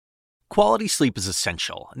Quality sleep is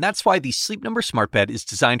essential, and that's why the Sleep Number Smart Bed is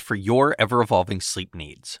designed for your ever-evolving sleep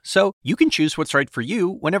needs. So you can choose what's right for you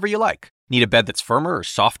whenever you like. Need a bed that's firmer or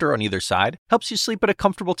softer on either side? Helps you sleep at a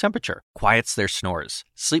comfortable temperature, quiets their snores.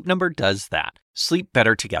 Sleep Number does that. Sleep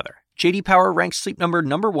better together. J.D. Power ranks Sleep Number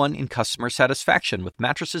 #1 in customer satisfaction with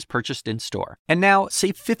mattresses purchased in-store. And now,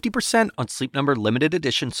 save 50% on Sleep Number limited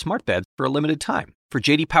edition smart beds for a limited time. For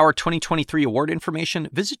J.D. Power 2023 award information,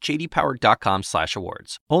 visit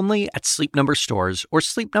jdpower.com/awards. Only at Sleep Number stores or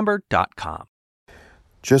sleepnumber.com.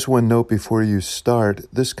 Just one note before you start.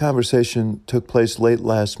 This conversation took place late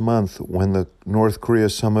last month when the North Korea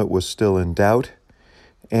summit was still in doubt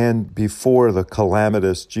and before the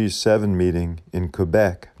calamitous G7 meeting in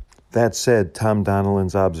Quebec. That said, Tom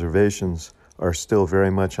Donilon's observations are still very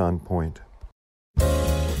much on point.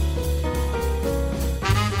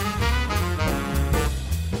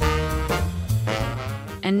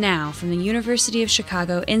 And now, from the University of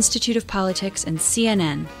Chicago Institute of Politics and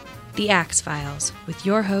CNN, The Axe Files, with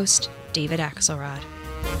your host, David Axelrod.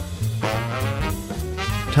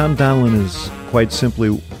 Tom Donilon is quite simply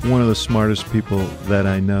one of the smartest people that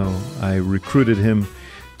I know. I recruited him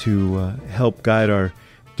to help guide our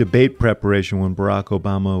debate preparation when Barack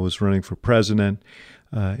Obama was running for president.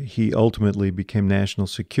 He ultimately became National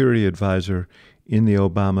Security Advisor in the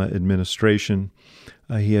Obama administration.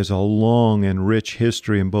 He has a long and rich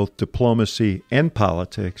history in both diplomacy and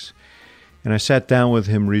politics. And I sat down with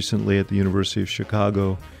him recently at the University of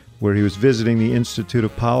Chicago, where he was visiting the Institute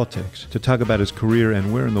of Politics, to talk about his career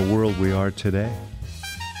and where in the world we are today.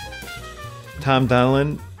 Tom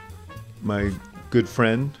Donilon, my good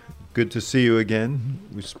friend, good to see you again.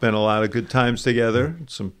 We spent a lot of good times together,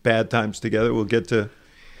 some bad times together. We'll get to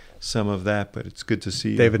some of that, but it's good to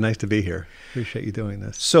see you. David, nice to be here. Appreciate you doing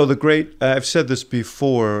this. So the great, I've said this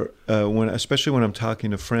before, especially when I'm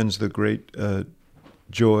talking to friends, the great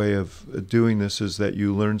joy of doing this is that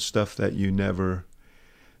you learn stuff that you never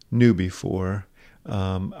knew before.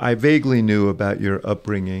 I vaguely knew about your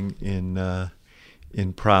upbringing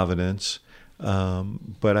in Providence,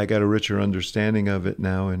 but I got a richer understanding of it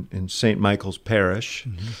now in St. Michael's Parish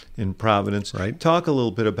in Providence. Right. Talk a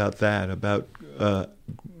little bit about that, about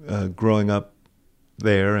growing up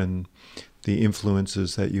there and the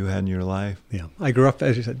influences that you had in your life. Yeah, I grew up,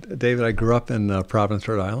 as you said, David, I grew up in Providence,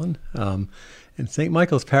 Rhode Island. And St.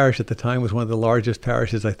 Michael's Parish at the time was one of the largest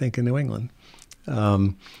parishes, I think, in New England.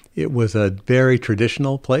 It was a very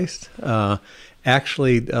traditional place,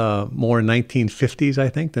 actually more 1950s, I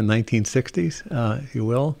think, than 1960s, if you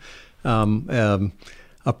will.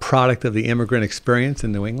 A product of the immigrant experience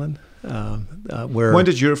in New England. When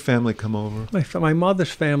did your family come over? My mother's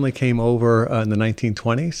family came over in the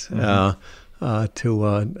 1920s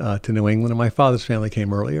to New England, and my father's family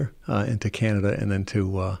came earlier into Canada and then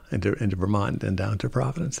into Vermont and down to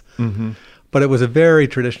Providence. Mm-hmm. But it was a very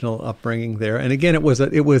traditional upbringing there, and again, it was a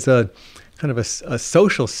kind of a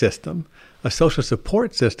social system, a social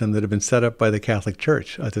support system that had been set up by the Catholic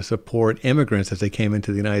Church to support immigrants as they came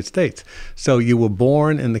into the United States. So you were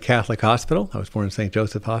born in the Catholic hospital. I was born in St.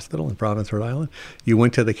 Joseph Hospital in Providence, Rhode Island. You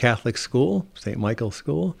went to the Catholic school, St. Michael's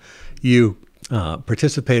School. You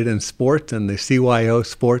participated in sports and the CYO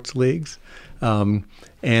sports leagues.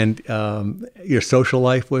 And your social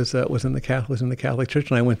life was in the Catholic Church,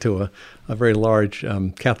 and I went to a very large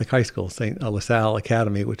Catholic high school, St. LaSalle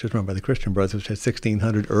Academy, which was run by the Christian Brothers, which had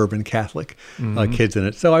 1,600 urban Catholic kids in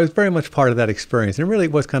it. So I was very much part of that experience, and it really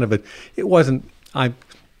was kind of I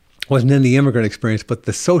wasn't in the immigrant experience, but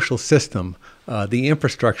the social system, the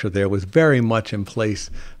infrastructure there was very much in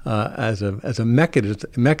place as a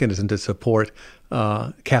mechanism to support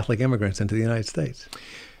Catholic immigrants into the United States.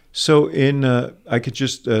 So I could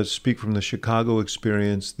just speak from the Chicago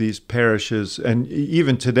experience, these parishes, and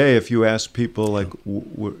even today, if you ask people like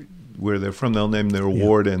where they're from, they'll name their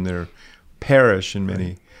ward and their parish in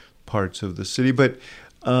many parts of the city. But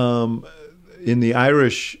in the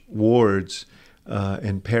Irish wards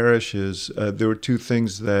and parishes, there were two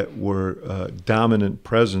things that were dominant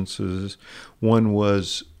presences. One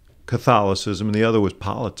was Catholicism, and the other was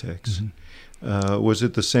politics. Mm-hmm. Was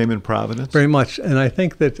it the same in Providence? Very much, and I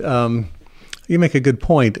think that you make a good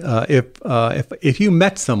point. If you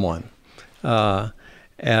met someone at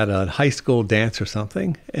a high school dance or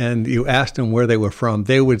something, and you asked them where they were from,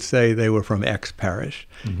 they would say they were from X parish,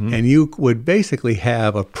 and you would basically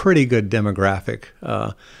have a pretty good demographic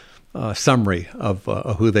summary of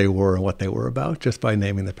who they were and what they were about just by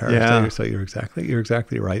naming the parish. Yeah. So you're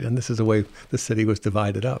exactly right, and this is the way the city was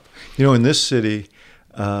divided up. You know, in this city.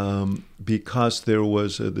 Because there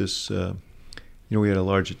was we had a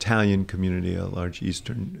large Italian community, a large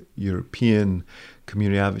Eastern European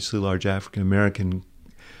community, obviously a large African American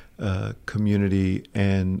community,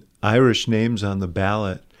 and Irish names on the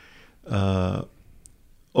ballot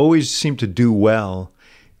always seem to do well,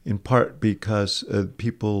 in part because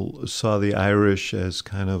people saw the Irish as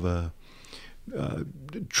kind of a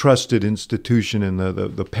trusted institution, and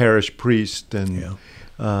the parish priest and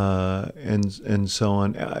so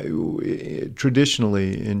on.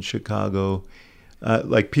 Traditionally in Chicago,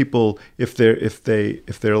 like people, if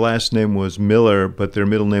their last name was Miller but their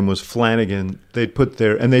middle name was Flanagan, they'd put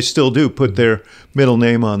and they still do put their middle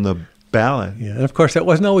name on the ballot. Yeah, and of course that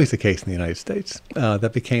wasn't always the case in the United States.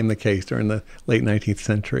 That became the case during the late 19th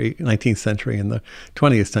century and the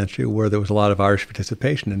 20th century, where there was a lot of Irish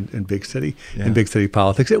participation in big city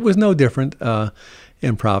politics. It was no different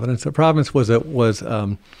in Providence. The Providence was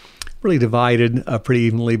really divided pretty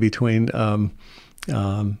evenly between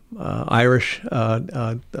Irish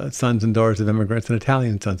sons and daughters of immigrants and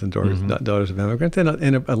Italian sons and daughters of immigrants,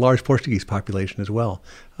 and a large Portuguese population as well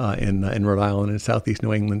in Rhode Island and Southeast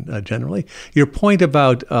New England generally. Your point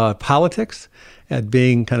about politics at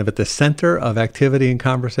being kind of at the center of activity and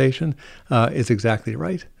conversation is exactly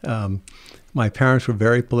right. My parents were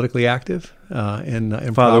very politically active in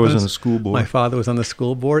Father Providence. was on the school board. My father was on the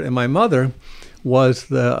school board, and my mother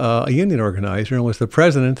was a union organizer and was the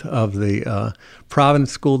president of the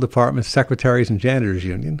Providence School Department Secretaries and Janitors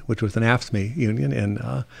Union, which was an AFSCME union in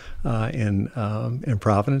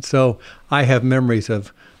Providence. So I have memories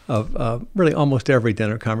of really almost every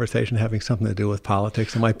dinner conversation having something to do with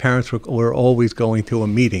politics. And my parents were always going to a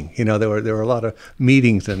meeting. You know, there were a lot of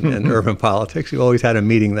meetings in urban politics. You always had a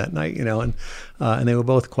meeting that night, you know, and they were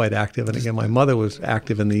both quite active. And again, my mother was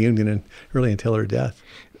active in the union and really until her death.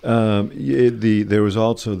 There was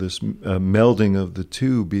also this melding of the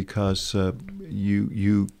two, because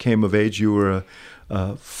you came of age. You were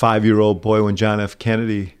a 5-year-old boy when John F.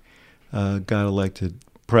 Kennedy got elected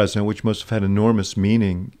president, which must have had enormous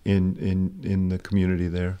meaning in the community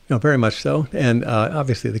there. No, very much so. And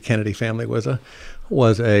obviously, the Kennedy family was a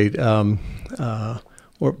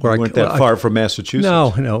weren't that far from Massachusetts.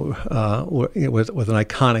 No. It was an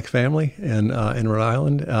iconic family in Rhode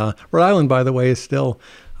Island. Rhode Island, by the way, is still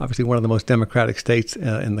obviously one of the most democratic states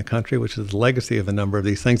in the country, which is the legacy of a number of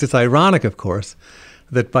these things. It's ironic, of course,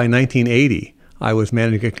 that by 1980, I was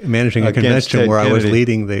managing a convention where I was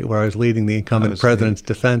leading the incumbent president's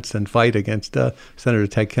defense and fight against Senator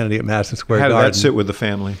Ted Kennedy at Madison Square Garden. How did that sit with the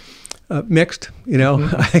family? Mixed, you know.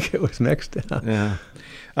 I think it was mixed. Yeah.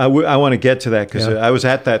 I want to get to that, because I was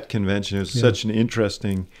at that convention. It was such an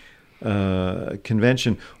interesting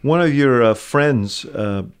convention. One of your friends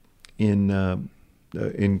in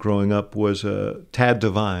growing up was Tad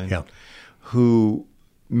Devine, who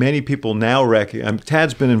many people now recognize.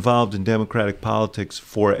 Tad's been involved in Democratic politics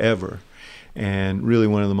forever, and really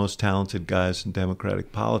one of the most talented guys in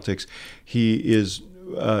Democratic politics. He is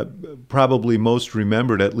probably most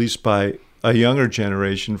remembered, at least by a younger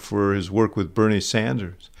generation, for his work with Bernie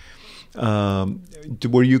Sanders.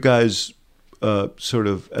 Were you guys sort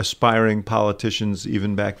of aspiring politicians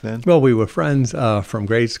even back then? Well, we were friends from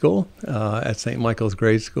grade school at St. Michael's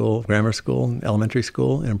Grade School, Grammar School, Elementary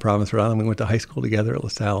School in Providence, Rhode Island. We went to high school together at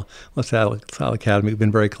LaSalle Academy. We've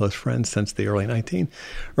been very close friends since the early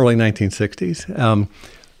 1960s.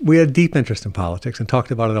 We had deep interest in politics and talked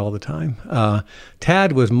about it all the time.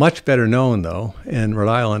 Tad was much better known, though, in Rhode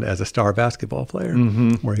Island as a star basketball player,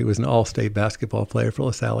 where he was an all-state basketball player for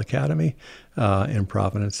LaSalle Academy in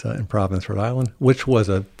Providence, Rhode Island, which was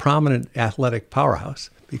a prominent athletic powerhouse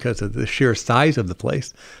because of the sheer size of the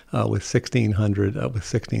place, with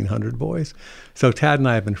 1,600 boys. So Tad and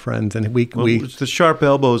I have been friends, and we the sharp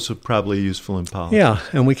elbows are probably useful in politics. Yeah,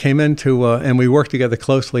 and we came into and we worked together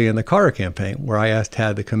closely in the Carter campaign, where I asked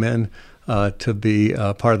Tad to come in to be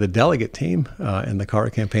part of the delegate team in the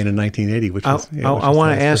Carter campaign in 1980. Which was I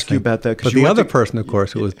want to ask you about that. But the other person, of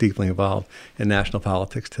course, who was deeply involved in national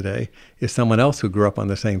politics today is someone else who grew up on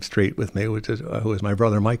the same street with me, which is who is my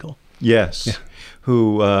brother Michael. Yes,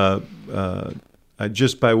 who,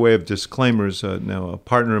 just by way of disclaimers, now a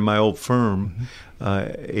partner in my old firm,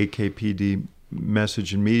 AKPD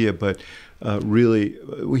Message and Media, but really,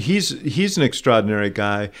 he's an extraordinary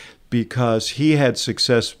guy, because he had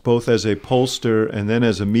success both as a pollster and then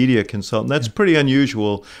as a media consultant. That's pretty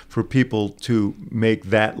unusual for people to make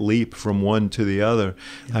that leap from one to the other.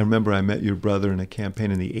 I remember I met your brother in a campaign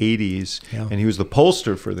in the 80s, and he was the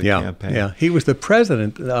pollster for the campaign. Yeah, he was the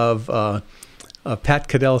president of Pat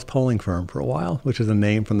Caddell's polling firm for a while, which is a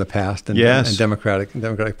name from the past in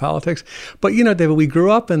democratic politics. But you know, David, we grew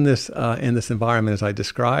up in this environment as I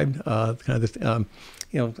described, kind of this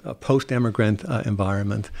a post-immigrant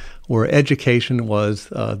environment where education was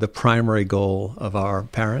the primary goal of our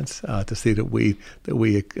parents, to see that we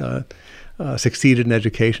succeeded in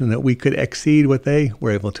education, that we could exceed what they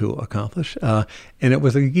were able to accomplish. And it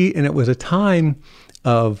was a time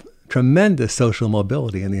of tremendous social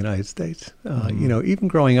mobility in the United States. Even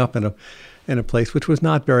growing up in a place which was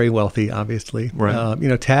not very wealthy, obviously.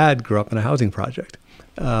 Right. Tad grew up in a housing project.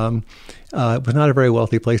 It was not a very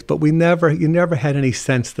wealthy place, but you never had any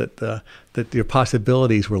sense that your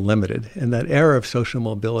possibilities were limited. And that era of social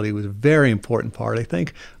mobility was a very important part, I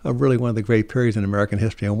think, of really one of the great periods in American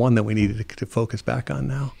history, and one that we needed to focus back on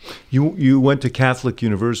now. You went to Catholic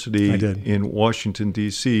University I did. in Washington,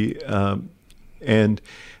 D.C., and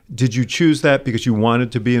did you choose that because you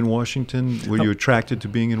wanted to be in Washington? Were you attracted to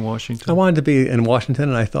being in Washington? I wanted to be in Washington,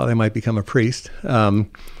 and I thought I might become a priest. But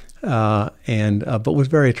was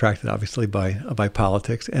very attracted, obviously, by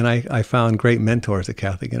politics. And I found great mentors at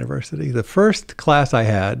Catholic University. The first class I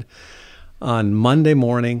had on Monday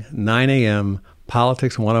morning, 9 a.m.,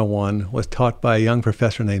 Politics 101, was taught by a young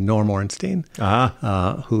professor named Norm Ornstein,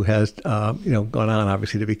 who has gone on,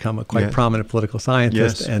 obviously, to become a quite prominent political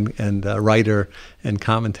scientist and writer and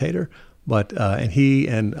commentator. And he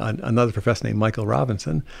and another professor named Michael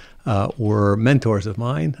Robinson were mentors of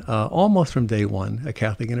mine almost from day one at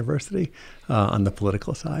Catholic University on the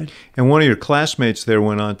political side. And one of your classmates there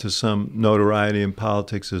went on to some notoriety in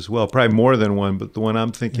politics as well, probably more than one, but the one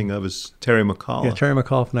I'm thinking of is Terry McAuliffe. Yeah, Terry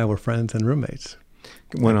McAuliffe and I were friends and roommates.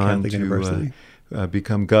 Went on Catholic University. to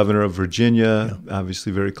become governor of Virginia,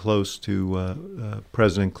 obviously very close to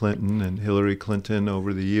President Clinton and Hillary Clinton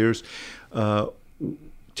over the years.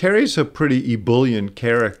 Terry's a pretty ebullient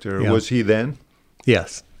character. Yeah. Was he then?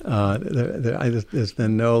 Yes. There's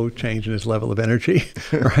been no change in his level of energy,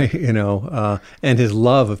 right? And his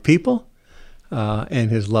love of people, and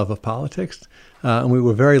his love of politics. And we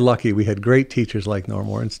were very lucky. We had great teachers like Norm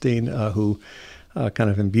Ornstein, who kind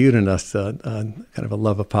of imbued in us kind of a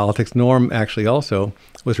love of politics. Norm actually also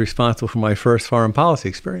was responsible for my first foreign policy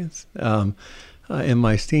experience. In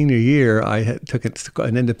my senior year, I took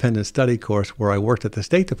an independent study course where I worked at the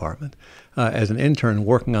State Department as an intern,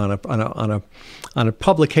 working on a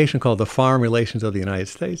publication called The Foreign Relations of the United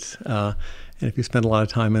States. And if you spend a lot of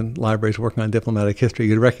time in libraries working on diplomatic history,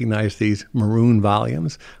 you'd recognize these maroon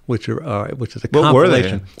volumes, which is a compilation. What were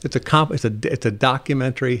they? It's a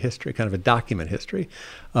documentary history, kind of a document history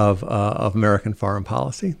of American foreign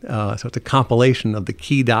policy. So it's a compilation of the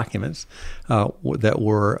key documents that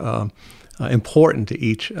were important to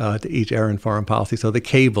each era in foreign policy. So the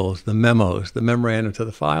cables, the memos, the memorandum to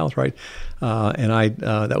the files, right?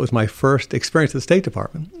 That was my first experience at the State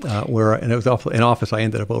Department, and it was an office I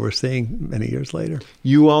ended up overseeing many years later.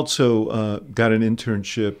 You also got an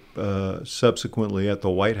internship subsequently at the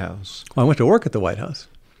White House. Well, I went to work at the White House.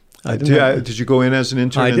 Did you go in as an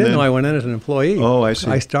intern? I didn't. No, I went in as an employee. Oh, I see.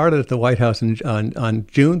 I started at the White House on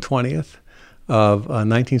June 20th of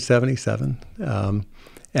 1977.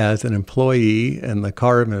 As an employee in the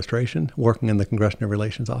Carter administration, working in the Congressional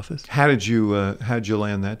Relations Office. How did you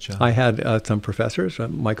land that job? I had some professors,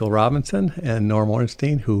 Michael Robinson and Norm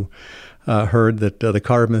Ornstein, who heard that the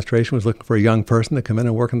Carter administration was looking for a young person to come in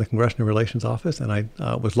and work in the Congressional Relations Office, and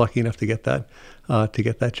I was lucky enough to get that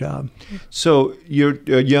job. So you're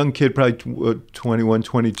a young kid, probably 21,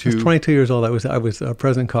 22. I was 22 years old. I was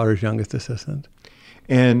President Carter's youngest assistant.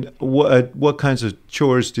 And what kinds of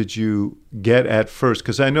chores did you get at first?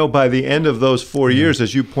 Because I know by the end of those 4 years,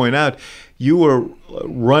 as you point out, you were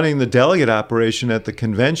running the delegate operation at the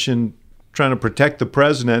convention, trying to protect the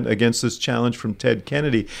president against this challenge from Ted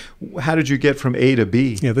Kennedy. How did you get from A to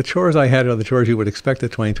B? Yeah, the chores I had are the chores you would expect a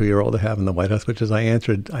 22-year-old to have in the White House, which is I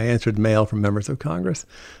answered mail from members of Congress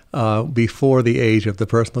before the age of the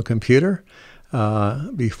personal computer.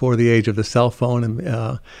 Before the age of the cell phone,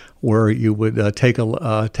 where you would take a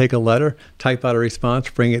letter, type out a response,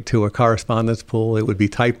 bring it to a correspondence pool. It would be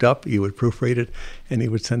typed up. You would proofread it, and you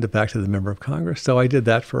would send it back to the member of Congress. So I did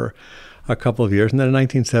that for a couple of years. And then in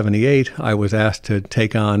 1978, I was asked to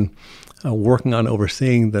take on working on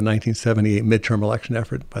overseeing the 1978 midterm election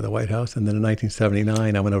effort by the White House. And then in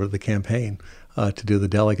 1979, I went over to the campaign to do the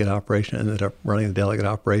delegate operation. I ended up running the delegate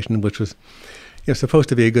operation, which was supposed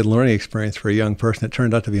to be a good learning experience for a young person. It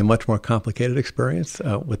turned out to be a much more complicated experience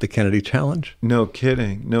with the Kennedy challenge. No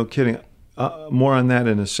kidding. More on that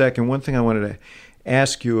in a second. One thing I wanted to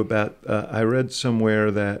ask you about, I read somewhere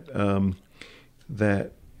that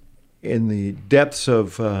that in the depths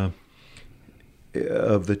of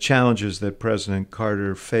the challenges that President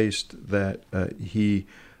Carter faced, that he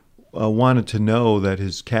wanted to know that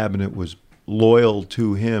his cabinet was loyal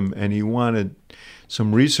to him, and he wanted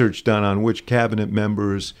some research done on which cabinet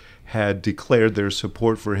members had declared their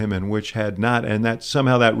support for him and which had not, and that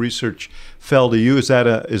somehow that research fell to you. Is that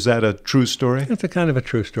a true story? It's a kind of a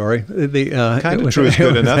true story. Kind of true is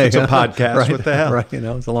good enough. It's a podcast. Right, what the hell? Right. It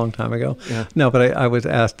was a long time ago. Yeah. No, but I was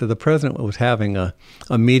asked. The president was having a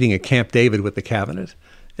meeting at Camp David with the cabinet,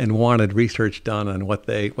 and wanted research done on what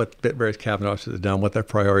various cabinet officers had done, what their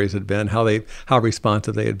priorities had been, how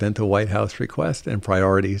responsive they had been to White House requests and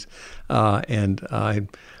priorities, and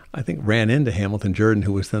I think ran into Hamilton Jordan,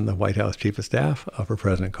 who was then the White House Chief of Staff for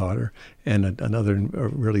President Carter, and another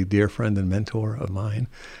really dear friend and mentor of mine.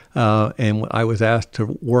 And I was asked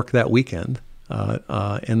to work that weekend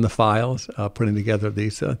in the files, putting together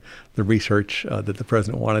the research that the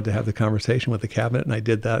president wanted to have the conversation with the cabinet, and I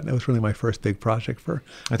did that. And it was really my first big project for.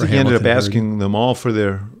 I think you ended up asking them all for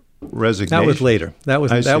their resignation. That was later. That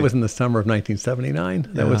was in the summer of 1979.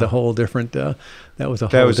 That was a whole different. That was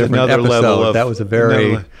different another episode. level of, that was a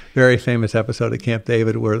very famous episode at Camp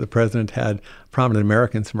David where the president had prominent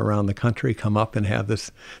Americans from around the country come up and have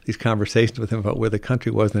these conversations with him about where the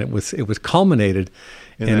country was, and it was culminated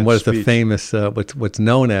in what is the famous what's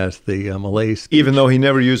known as the Malaise speech. Even though he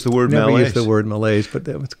never used the word Malaise. Never used the word Malaise,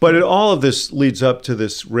 but all of this leads up to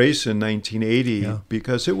this race in 1980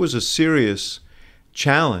 because it was a serious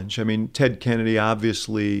challenge. I mean, Ted Kennedy,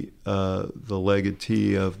 obviously the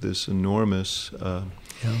legatee of this enormous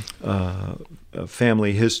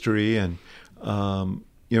family history, and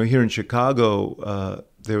here in Chicago,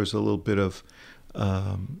 there was a little bit of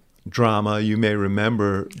drama. You may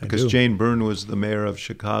remember because Jane Byrne was the mayor of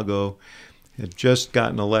Chicago, had just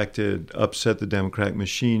gotten elected, upset the Democratic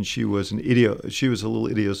machine. She was a little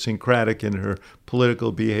idiosyncratic in her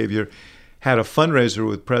political behavior. Had a fundraiser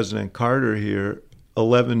with President Carter here.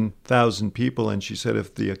 11,000 people, and she said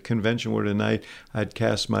if the convention were tonight, I'd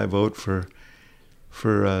cast my vote for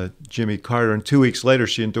Jimmy Carter. And 2 weeks later,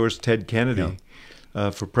 she endorsed Ted Kennedy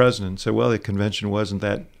for president. So, well, the convention wasn't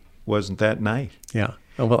that night. Yeah.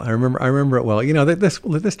 Well, I remember it well.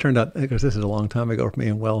 This turned out, because this is a long time ago for me,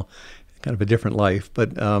 and kind of a different life.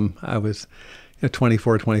 But I was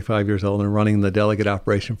 24, 25 years old and running the delegate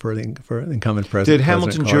operation for the incumbent president. Did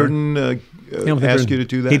Hamilton Jordan ask you to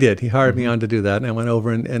do that? He did. He hired me on to do that, and I went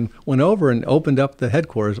over and opened up the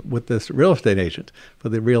headquarters with this real estate agent for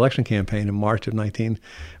the re-election campaign in March of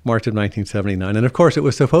 1979. And of course, it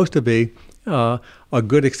was supposed to be a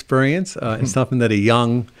good experience and something that a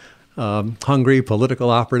young, hungry political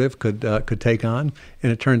operative could take on,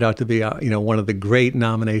 and it turned out to be one of the great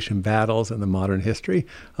nomination battles in the modern history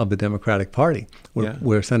of the Democratic Party,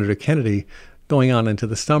 where Senator Kennedy, going on into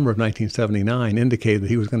the summer of 1979, indicated that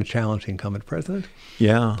he was going to challenge the incumbent president.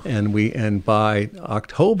 Yeah, and by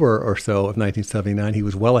October or so of 1979, he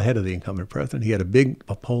was well ahead of the incumbent president. He had a big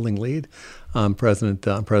polling lead on President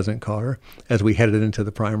Carter as we headed into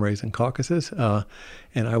the primaries and caucuses.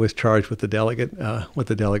 And I was charged with the delegate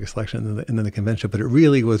selection and then the convention. But it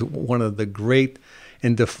really was one of the great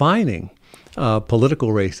and defining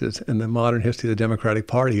political races in the modern history of the Democratic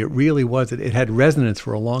Party. It really was. It had resonance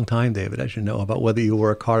for a long time, David, as you know, about whether you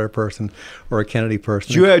were a Carter person or a Kennedy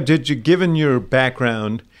person. Did you, given your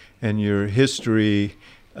background and your history,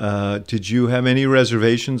 did you have any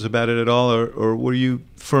reservations about it at all, or were you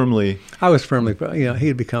firmly? I was firmly. He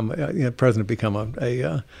had become president, had become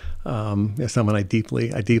someone I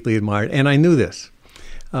deeply admired, and I knew this,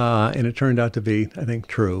 and it turned out to be, I think,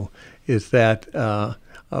 true. Is that there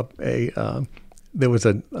was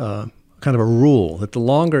a kind of a rule that the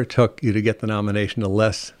longer it took you to get the nomination, the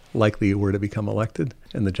less likely you were to become elected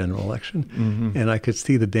in the general election. Mm-hmm. And I could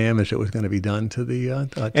see the damage that was going to be done to the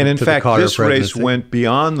and in fact, this presidency. Race went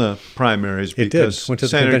beyond the primaries because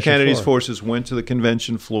Senator Kennedy's forces went to the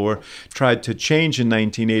convention floor, tried to change in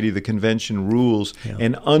 1980 the convention rules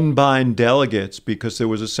and unbind delegates because there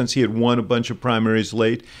was a sense he had won a bunch of primaries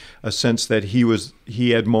late, a sense that he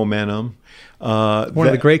had momentum. One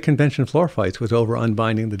of the great convention floor fights was over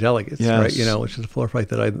unbinding the delegates, right? Which is a floor fight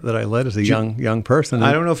that I led as a young person.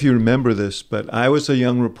 I don't know if you remember this, but I was a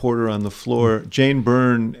young reporter on the floor. Jane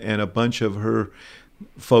Byrne and a bunch of her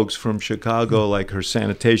folks from Chicago, like her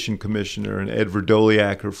sanitation commissioner and Ed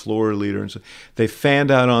Verdoliak, her floor leader, and so they fanned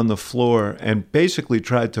out on the floor and basically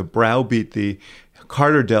tried to browbeat the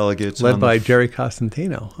Carter delegates, led by Jerry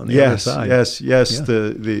Costantino on the other side. Yes,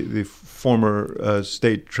 the former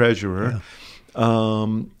state treasurer.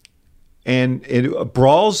 And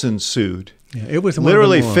brawls ensued. Yeah, it was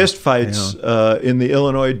literally fistfights in the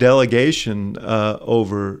Illinois delegation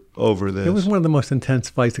over this. It was one of the most intense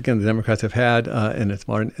fights, again, the Democrats have had in its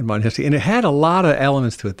modern history. And it had a lot of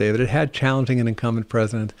elements to it, David. It had challenging an incumbent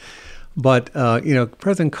president But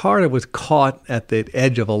President Carter was caught at the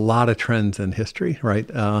edge of a lot of trends in history, right?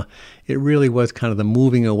 It really was kind of the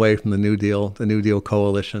moving away from the New Deal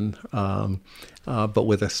coalition, but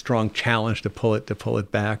with a strong challenge to pull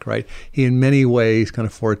it back, right? He in many ways kind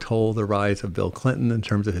of foretold the rise of Bill Clinton in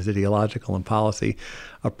terms of his ideological and policy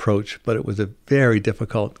approach, but it was a very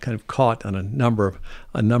difficult kind of caught on a number of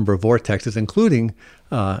vortexes, including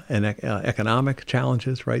economic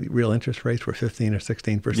challenges, right? Real interest rates were 15 or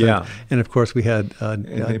 16%. Yeah. And of course, we had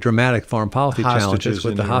dramatic foreign policy challenges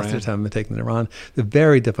with the hostages having been taken in Iran. A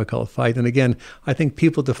very difficult fight. And again, I think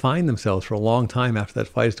people defined themselves for a long time after that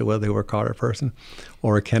fight as to whether they were a Carter person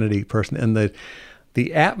or a Kennedy person. And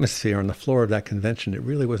the atmosphere on the floor of that convention, it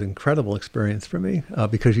really was an incredible experience for me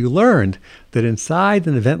because you learned that inside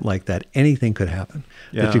an event like that, anything could happen,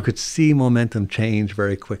 that you could see momentum change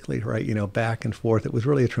very quickly, right? Back and forth. It was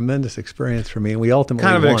really a tremendous experience for me, and we ultimately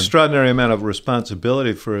kind of an won. extraordinary amount of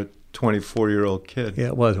responsibility for a 24-year-old kid. Yeah,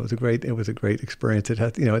 it was. It was a great experience. It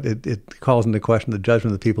has, it calls into question the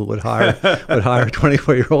judgment that people would hire a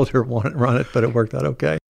 24-year-old to run it, but it worked out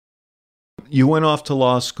okay. You went off to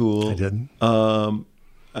law school. I did.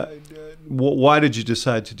 Why did you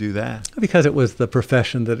decide to do that? Because it was the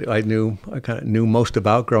profession that I kind of knew most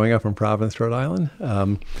about growing up in Providence, Rhode Island.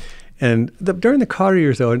 During the Carter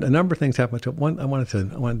years, though, a number of things happened. One, I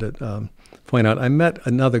wanted to point out, I met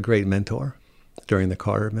another great mentor during the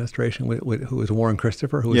Carter administration, who was Warren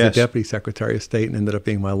Christopher, who was the Deputy Secretary of State and ended up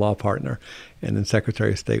being my law partner, and then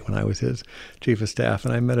Secretary of State when I was his Chief of Staff.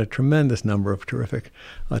 And I met a tremendous number of terrific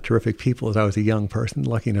people as I was a young person,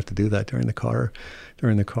 lucky enough to do that during the Carter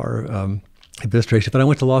administration. But I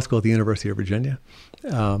went to law school at the University of Virginia,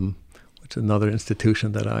 which is another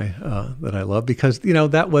institution that I love because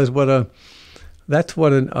that's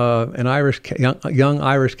what an young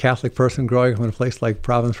Irish Catholic person growing up in a place like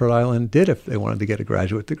Providence, Rhode Island did if they wanted to get a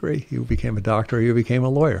graduate degree. You became a doctor, or you became a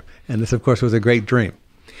lawyer. And this, of course, was a great dream.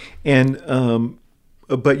 And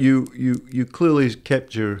but you clearly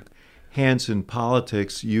kept your hands in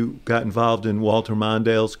politics. You got involved in Walter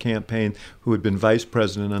Mondale's campaign, who had been vice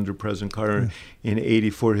president under President Carter in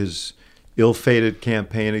 '84, his ill-fated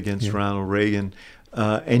campaign against Ronald Reagan.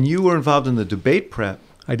 And you were involved in the debate prep.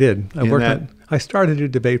 I did. I started to do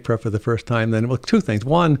debate prep for the first time then. Well, two things.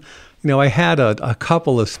 One, I had a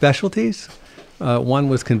couple of specialties. One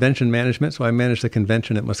was convention management, so I managed the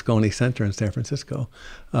convention at Moscone Center in San Francisco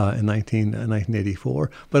in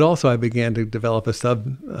 1984. But also I began to develop a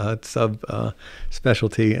sub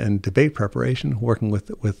specialty in debate preparation, working with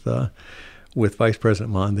Vice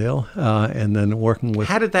President Mondale, and then working with.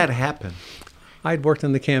 How did that happen? I'd worked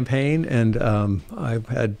in the campaign, and I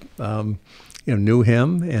had. Knew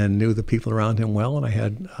him and knew the people around him well, and I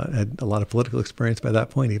had a lot of political experience by that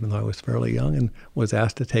point, even though I was fairly young, and was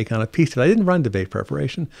asked to take on a piece of it. I didn't run debate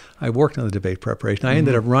preparation. I worked on the debate preparation. I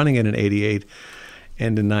ended up running it in '88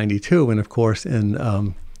 and in '92, and of course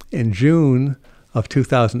in June of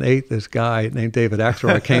 2008, this guy named David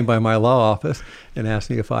Axelrod came by my law office and asked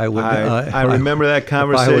me if I would. I remember that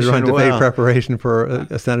conversation. If I would run debate preparation for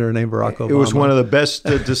a senator named Barack Obama. It was one of the best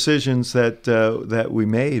decisions that we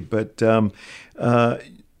made. But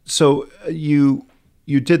so you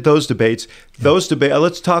did those debates.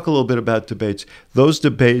 Let's talk a little bit about debates. Those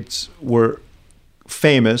debates were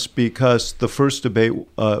famous because the first debate,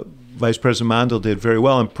 Vice President Mondale did very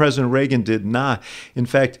well, and President Reagan did not. In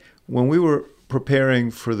fact, when we were preparing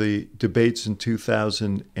for the debates in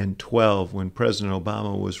 2012, when President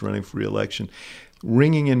Obama was running for re-election,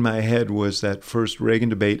 ringing in my head was that first Reagan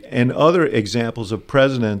debate and other examples of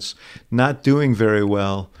presidents not doing very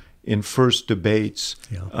well in first debates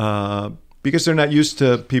because they're not used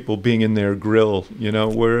to people being in their grill,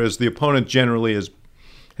 whereas the opponent generally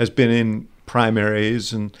has been in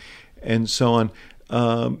primaries and so on.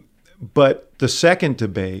 But the second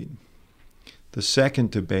debate,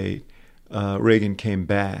 Reagan came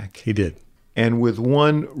back. He did. And with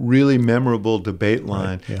one really memorable debate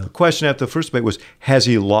line, the question after the first debate was, has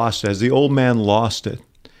he lost it? Has the old man lost it?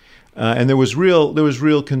 And there was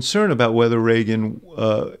real concern about whether Reagan,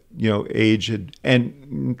 age had,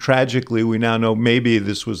 and tragically we now know maybe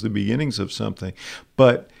this was the beginnings of something.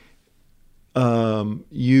 But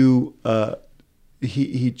he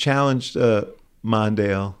challenged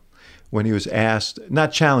Mondale. When he was asked,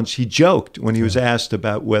 not challenged, he joked when he was asked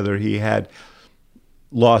about whether he had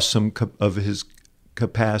lost some of his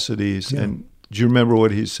capacities. Yeah. And do you remember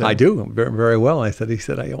what he said? I do very, very well. He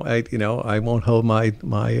said, I won't hold my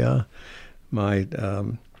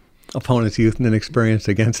opponent's youth and inexperience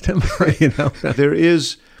against him. There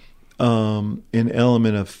is an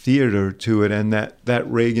element of theater to it, and that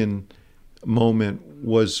Reagan moment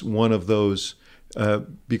was one of those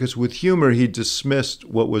because with humor he dismissed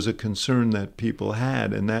what was a concern that people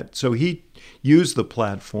had, and that so he used the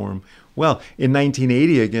platform well. In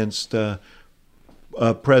 1980, against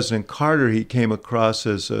President Carter, he came across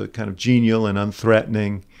as a kind of genial and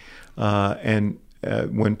unthreatening, and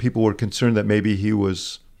when people were concerned that maybe he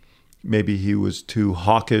was too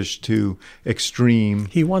hawkish, too extreme.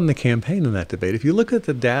 He won the campaign in that debate. If you look at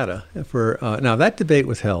the data for now, that debate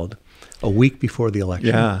was held a week before the election.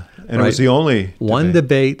 Yeah, and right? It was the only one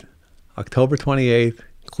debate, October 28th,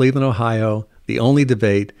 Cleveland, Ohio, the only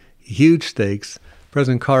debate, huge stakes.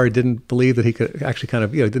 President Carter didn't believe that he could actually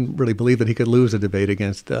didn't really believe that he could lose a debate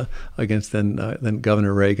against then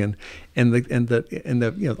Governor Reagan, and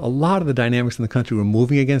a lot of the dynamics in the country were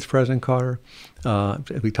moving against President Carter.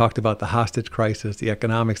 We talked about the hostage crisis, the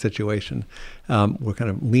economic situation. We're kind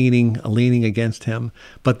of leaning against him,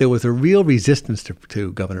 but there was a real resistance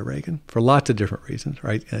to Governor Reagan for lots of different reasons,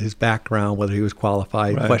 right? His background, whether he was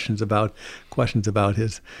qualified, right. questions about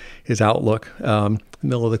his outlook,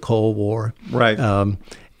 middle of the Cold War, right?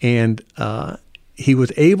 And he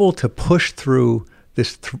was able to push through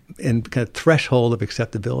this kind of threshold of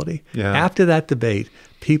acceptability. Yeah. After that debate,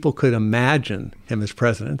 people could imagine him as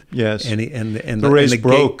president. Yes. And the race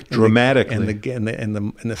broke dramatically, and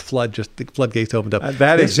the floodgates opened up.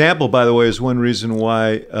 That example, by the way, is one reason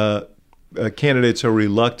why candidates are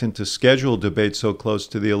reluctant to schedule debates so close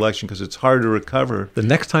to the election, because it's hard to recover. The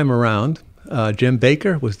next time around, Jim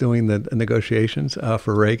Baker was doing the negotiations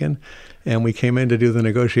for Reagan, and we came in to do the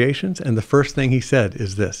negotiations, and the first thing he said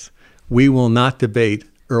is this: we will not debate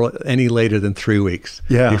any later than 3 weeks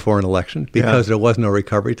before an election, because there was no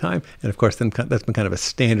recovery time. And of course, then that's been kind of a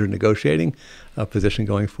standard negotiating position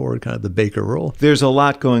going forward, kind of the Baker rule. There's a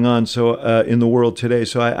lot going on in the world today,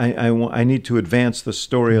 so I need to advance the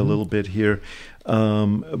story a little bit here.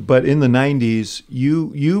 But in the 90s,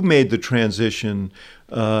 you made the transition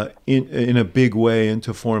in a big way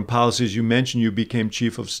into foreign policy. As you mentioned, you became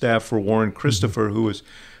chief of staff for Warren Christopher, who was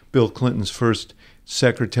Bill Clinton's first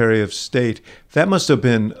Secretary of State. That must have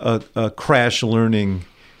been a crash learning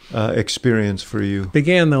experience for you.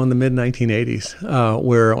 Began, though, in the mid-1980s,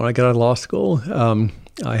 where when I got out of law school,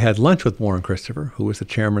 I had lunch with Warren Christopher, who was the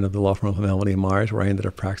chairman of the law firm of Melody & Myers, where I ended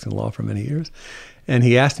up practicing law for many years. And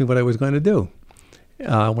he asked me what I was going to do.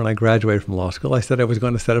 When I graduated from law school, I said I was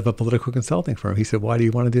going to set up a political consulting firm. He said, "Why do you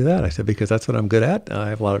want to do that?" I said, "Because that's what I'm good at. I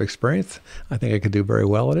have a lot of experience. I think I could do very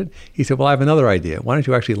well at it." He said, "Well, I have another idea. Why don't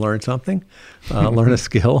you actually learn something, learn a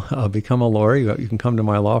skill, become a lawyer? You can come to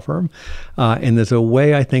my law firm. And there's a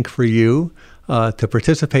way, I think, for you to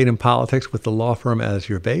participate in politics with the law firm as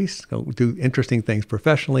your base, do interesting things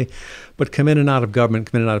professionally, but come in and out of government,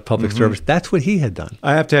 come in and out of public service." That's what he had done.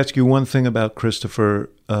 I have to ask you one thing about Christopher.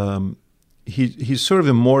 He's sort of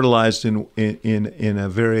immortalized in a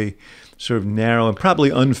very sort of narrow and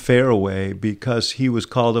probably unfair way, because he was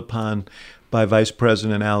called upon by Vice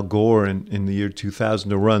President Al Gore in the year 2000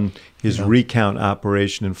 to run his recount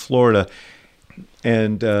operation in Florida.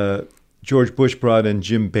 And George Bush brought in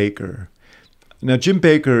Jim Baker. Now, Jim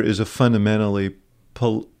Baker is a fundamentally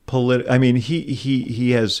political. I mean,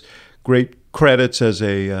 he has great credits as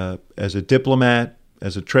a diplomat,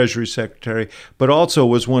 as a Treasury Secretary, but also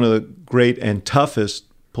was one of the great and toughest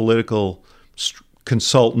political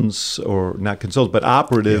consultants, or not consultants, but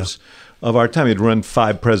operatives of our time. He'd run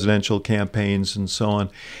 5 presidential campaigns and so on.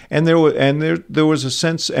 And there was a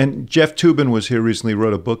sense, and Jeff Toobin was here recently,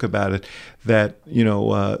 wrote a book about it, that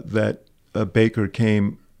Baker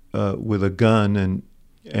came with a gun,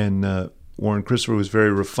 and Warren Christopher was very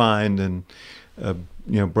refined and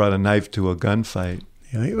brought a knife to a gunfight.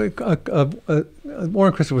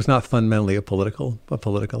 Warren Christopher was not fundamentally a political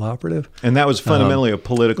operative, and that was fundamentally a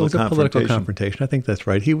political confrontation. It was a political confrontation. I think that's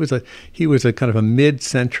right. He was a kind of a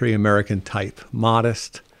mid-century American type,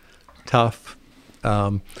 modest, tough,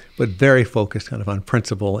 but very focused kind of on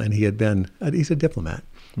principle. And he's a diplomat.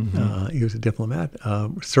 He was a diplomat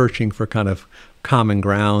searching for kind of common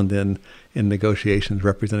ground in negotiations,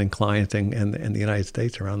 representing clients and the United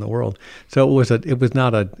States around the world. So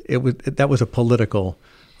that was a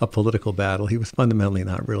political battle. He was fundamentally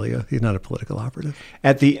he's not a political operative.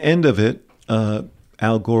 At the end of it,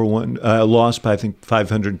 Al Gore lost by, I think,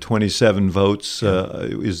 527 votes,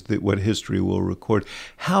 is what history will record.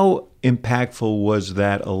 How impactful was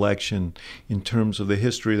that election in terms of the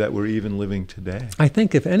history that we're even living today? I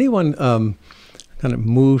think if anyone kind of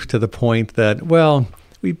moves to the point that, well,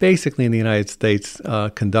 we basically in the United States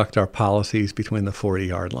conduct our policies between the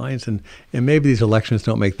 40-yard lines, and maybe these elections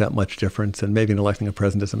don't make that much difference, and maybe in electing a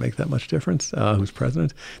president doesn't make that much difference, who's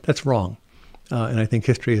president. That's wrong. and I think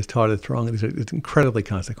history has taught us wrong. It's incredibly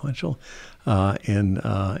consequential in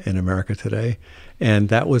America today, and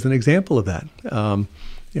that was an example of that.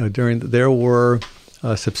 There were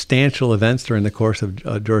substantial events during the course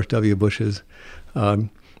of George W. Bush's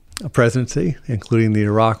presidency, including the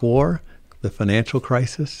Iraq War, the financial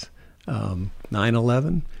crisis,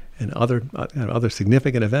 9/11, and other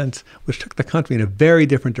significant events, which took the country in a very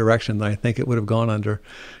different direction than I think it would have gone under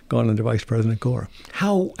Vice President Gore.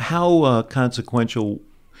 How consequential?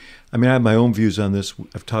 I mean, I have my own views on this.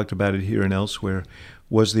 I've talked about it here and elsewhere.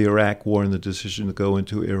 Was the Iraq War and the decision to go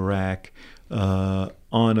into Iraq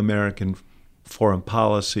on American foreign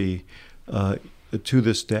policy to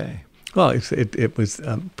this day? Well, it was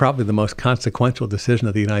probably the most consequential decision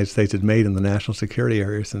that the United States had made in the national security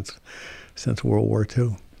area since World War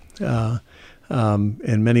II.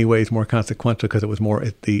 In many ways more consequential because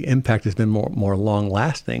the impact has been more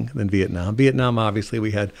long-lasting than Vietnam. Vietnam, obviously,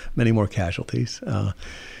 we had many more casualties.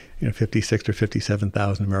 56 or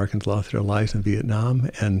 57,000 Americans lost their lives in Vietnam,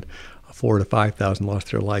 and 4,000 to 5,000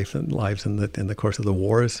 lost their lives in the course of the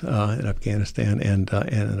wars in Afghanistan and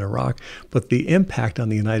in Iraq. But the impact on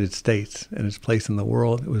the United States and its place in the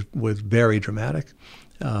world was very dramatic,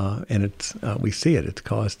 and we see it. It's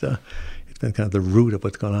caused. It's been kind of the root of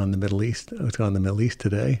what's going on in the Middle East. What's going on in the Middle East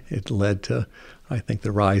today. It led to, I think,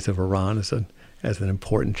 the rise of Iran as an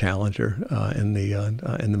important challenger in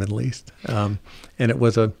the Middle East. And it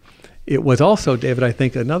was also, David, I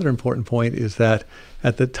think another important point is that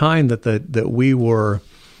at the time that we were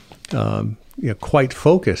quite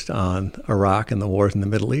focused on Iraq and the wars in the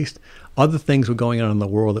Middle East, other things were going on in the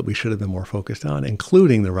world that we should have been more focused on,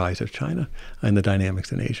 including the rise of China and the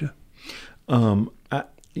dynamics in Asia.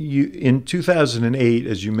 In 2008,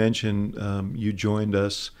 as you mentioned, you joined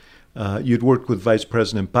us. You'd worked with Vice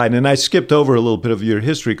President Biden, and I skipped over a little bit of your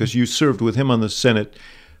history because you served with him on the Senate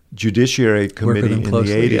Judiciary Committee in the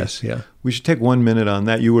 80s. Yes, yeah. We should take 1 minute on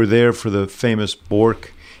that. You were there for the famous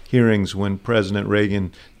Bork hearings when President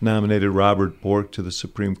Reagan nominated Robert Bork to the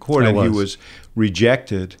Supreme Court, and he was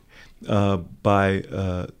rejected by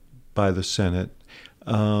the Senate.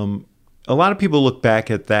 A lot of people look back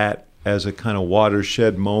at that as a kind of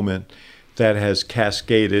watershed moment that has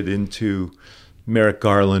cascaded into Merrick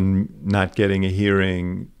Garland not getting a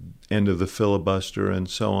hearing, end of the filibuster, and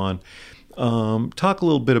so on. Talk a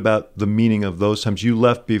little bit about the meaning of those times. You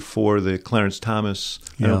left before the Clarence Thomas.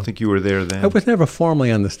 I don't think you were there then. I was never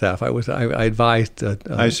formally on the staff. I advised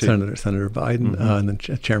Senator Biden and then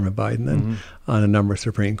Chairman Biden on a number of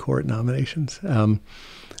Supreme Court nominations. That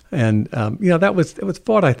was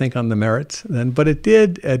fought, I think, on the merits then, but it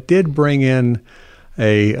did bring in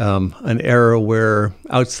an era where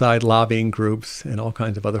outside lobbying groups and all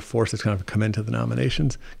kinds of other forces kind of come into the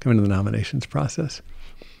nominations process.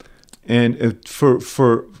 And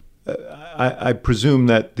I presume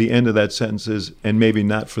that the end of that sentence is, and maybe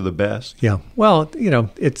not for the best. Yeah. Well,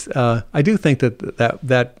 it's. I do think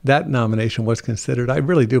that nomination was considered. I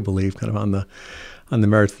really do believe kind of on the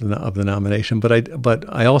merits of the nomination, but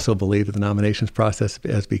I also believe that the nominations process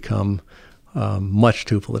has become much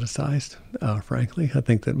too politicized. Frankly, I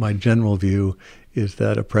think that my general view is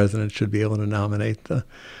that a president should be able to nominate the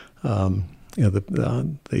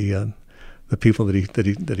people that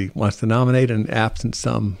he wants to nominate, and absent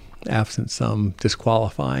some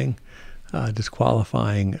disqualifying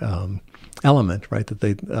element, right?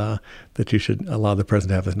 That you should allow the president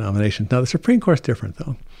to have his nomination. Now the Supreme Court's different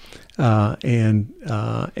though, and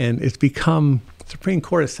it's become. The Supreme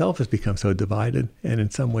Court itself has become so divided and in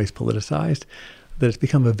some ways politicized that it's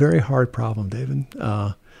become a very hard problem, David,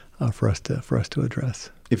 for us to address.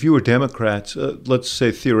 If you were Democrats, let's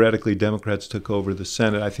say theoretically Democrats took over the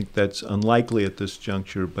Senate, I think that's unlikely at this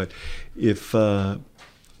juncture. But if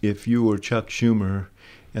you were Chuck Schumer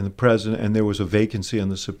and the president, and there was a vacancy on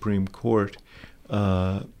the Supreme Court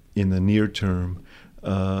in the near term,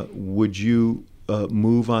 would you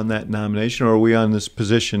move on that nomination, or are we on this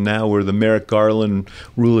position now where the Merrick Garland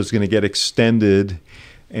rule is going to get extended,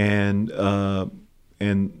 and the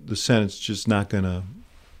Senate's just not going to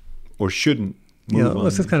or shouldn't move on?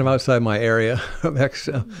 This is kind of outside my area of expertise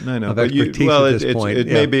at this point. It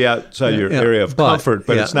may be outside your area of comfort,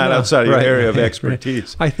 but it's not outside your area of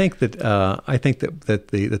expertise. I think that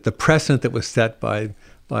the precedent that was set by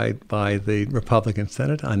the Republican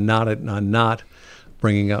Senate on not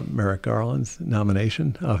bringing up Merrick Garland's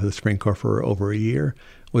nomination for the Supreme Court for over a year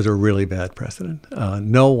was a really bad precedent.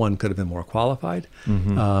 No one could have been more qualified.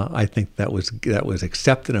 I think that was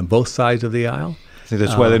accepted on both sides of the aisle. I think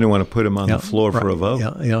that's why they didn't want to put him on the floor for a vote.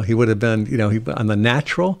 Yeah, he would have been, on the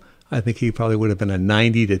natural, I think he probably would have been a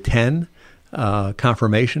 90 to 10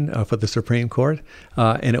 confirmation for the Supreme Court,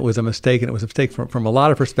 and it was a mistake. And it was a mistake from a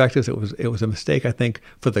lot of perspectives. It was a mistake, I think,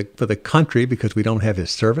 for the country because we don't have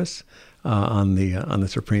his service on the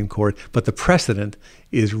Supreme Court. But the precedent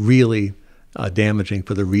is really damaging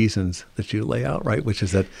for the reasons that you lay out, right? Which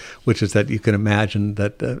is that you can imagine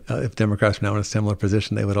that if Democrats are now in a similar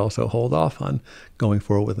position, they would also hold off on going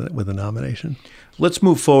forward with a nomination. Let's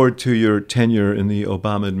move forward to your tenure in the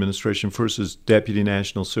Obama administration, first as Deputy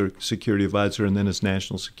National Security Advisor and then as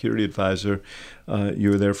National Security Advisor. You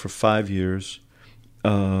were there for 5 years.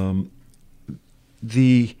 There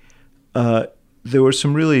were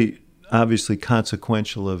some really obviously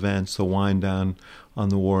consequential events, the wind down on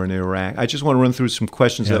the war in Iraq. I just want to run through some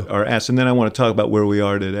questions that are asked, and then I want to talk about where we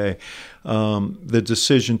are today. The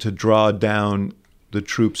decision to draw down the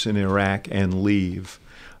troops in Iraq and leave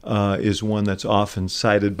is one that's often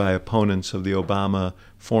cited by opponents of the Obama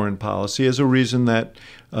foreign policy as a reason that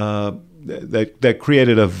that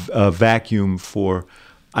created a vacuum for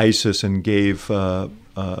ISIS and gave the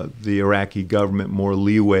Iraqi government more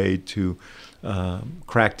leeway to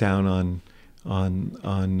crack down on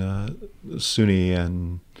Sunni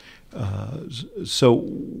and so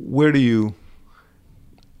where do you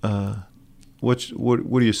what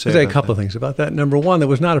do you say? I'll say a couple of things about that. Number one, there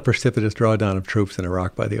was not a precipitous drawdown of troops in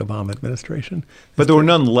Iraq by the Obama administration. But there were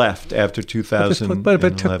none left after 2011. But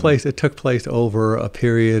it took place over a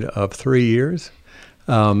period of 3 years.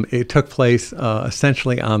 It took place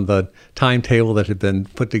essentially on the timetable that had been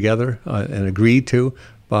put together and agreed to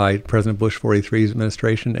by President Bush 43's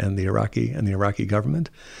administration and the Iraqi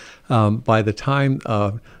government. By the time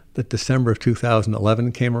that December of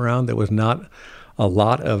 2011 came around, there was not a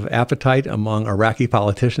lot of appetite among Iraqi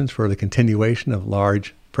politicians for the continuation of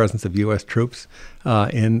large presence of U.S. troops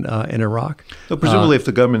in Iraq. So presumably, if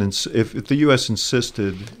the government, if the U.S.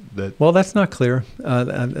 insisted that, well, that's not clear.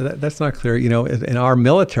 That's not clear. You know, in our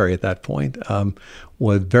military at that point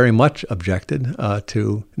was very much objected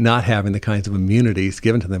to not having the kinds of immunities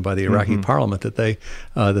given to them by the Iraqi parliament that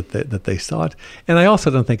they sought. And I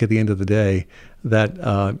also don't think, at the end of the day,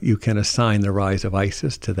 that you can assign the rise of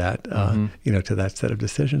ISIS to that, to that set of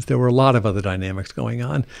decisions. There were a lot of other dynamics going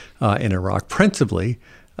on in Iraq. Principally,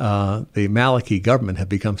 the Maliki government had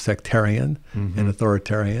become sectarian and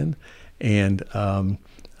authoritarian, and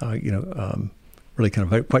really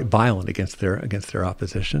kind of quite violent against their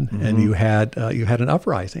opposition. And you had an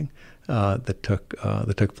uprising that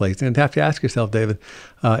took place. And you have to ask yourself, David,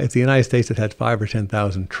 if the United States had had 5,000 or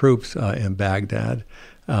 10,000 troops in Baghdad,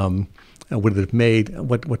 would it have made,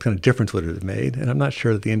 what kind of difference would it have made? And I'm not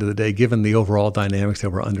sure at the end of the day, given the overall dynamics that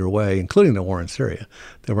were underway, including the war in Syria,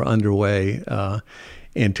 that were underway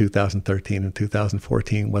in 2013 and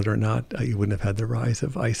 2014, whether or not you wouldn't have had the rise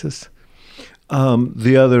of ISIS.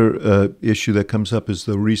 The other issue that comes up is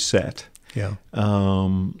the reset. Yeah.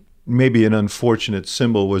 Maybe an unfortunate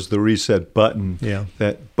symbol was the reset button. Yeah.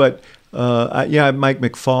 I had Mike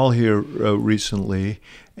McFaul here recently,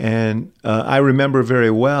 and I remember very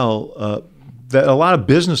well that a lot of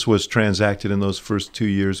business was transacted in those first 2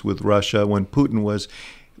 years with Russia when Putin was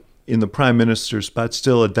in the prime minister's spot,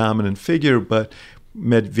 still a dominant figure, but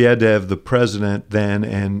Medvedev, the president then,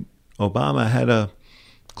 and Obama had a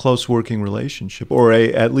close working relationship, or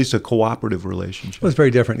at least a cooperative relationship. It was very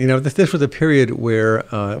different. You know, this was a period where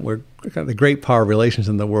the great power relations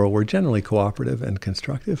in the world were generally cooperative and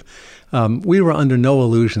constructive. We were under no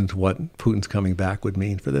illusions what Putin's coming back would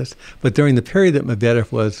mean for this. But during the period that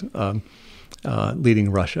Medvedev was leading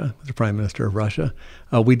Russia, the prime minister of Russia,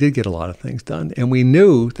 we did get a lot of things done, and we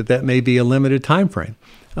knew that may be a limited time frame.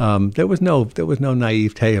 There was no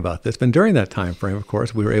naivete about this. But during that time frame, of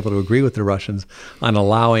course, we were able to agree with the Russians on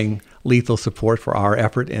allowing lethal support for our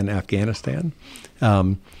effort in Afghanistan.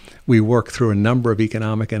 We worked through a number of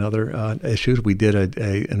economic and other issues. We did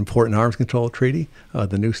an important arms control treaty,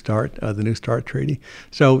 the New Start treaty.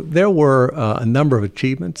 So there were a number of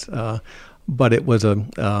achievements, but it was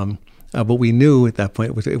but we knew at that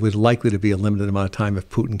point it was likely to be a limited amount of time if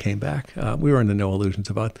Putin came back. We were under no illusions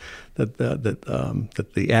about that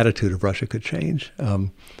the attitude of Russia could change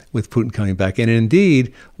with Putin coming back. And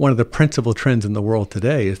indeed, one of the principal trends in the world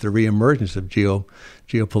today is the reemergence of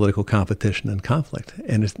geopolitical competition and conflict,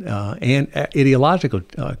 and ideological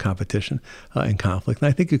competition and conflict. And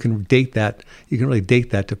I think you can date that. You can really date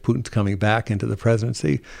that to Putin's coming back into the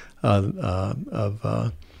presidency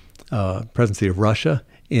presidency of Russia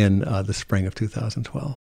in the spring of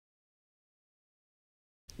 2012.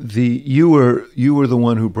 You were the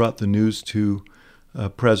one who brought the news to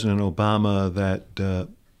President Obama that the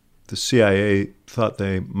CIA thought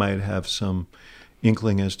they might have some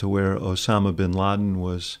inkling as to where Osama bin Laden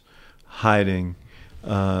was hiding.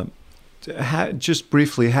 just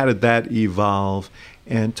briefly, how did that evolve?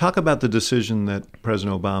 And talk about the decision that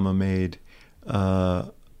President Obama made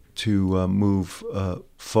to move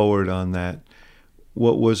forward on that.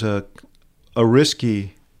 What was a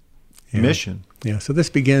risky mission? Yeah. So this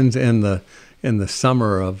begins in the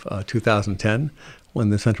summer of 2010, when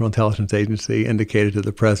the Central Intelligence Agency indicated to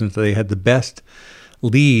the president that they had the best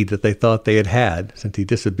lead that they thought they had since he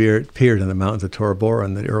disappeared in the mountains of Tora Bora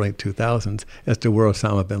in the early 2000s as to where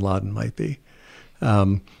Osama bin Laden might be.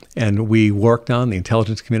 And we worked on the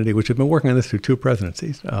intelligence community, which had been working on this through two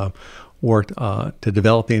presidencies, worked to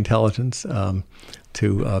develop the intelligence,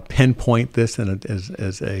 to pinpoint this in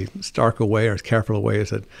as a stark a way or as careful a way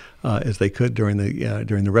as they could during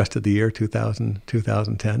the rest of the year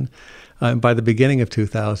 2010. And by the beginning of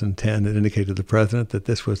 2010, it indicated to the president that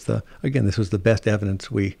this was the best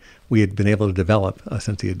evidence we had been able to develop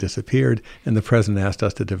since he had disappeared, and the president asked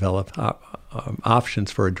us to develop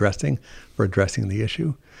options for addressing the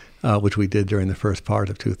issue, which we did during the first part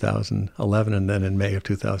of 2011, and then in May of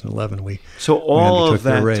 2011 we all of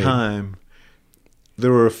that time.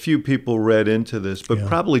 There were a few people read into this, but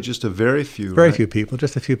probably just a very few. Very few people,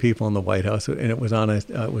 just a few people in the White House, and it was on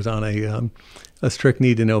a strict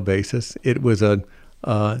need-to-know basis. It was a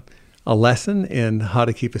lesson in how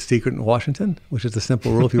to keep a secret in Washington, which is a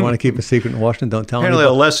simple rule. If you want to keep a secret in Washington, don't tell anybody.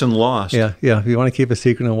 Apparently a lesson lost. Yeah. If you want to keep a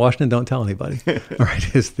secret in Washington, don't tell anybody. All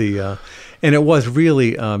right, and it was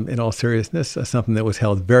really, in all seriousness, something that was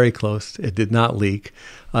held very close. It did not leak.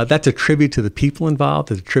 That's a tribute to the people involved.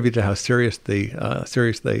 It's a tribute to how serious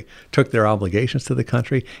they took their obligations to the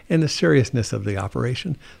country and the seriousness of the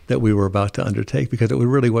operation that we were about to undertake, because it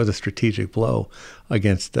really was a strategic blow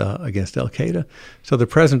against al-Qaeda. So the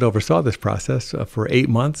president oversaw this process for 8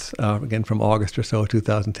 months, again from August or so of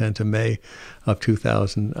 2010 to May of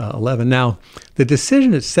 2011. Now, the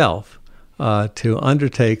decision itself to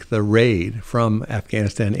undertake the raid from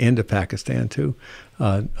Afghanistan into Pakistan to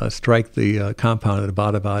strike the compound at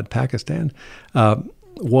Abbottabad, Pakistan,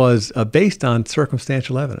 was based on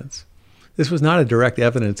circumstantial evidence. This was not a direct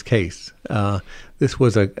evidence case. This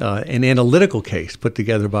was an analytical case put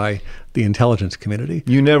together by the intelligence community.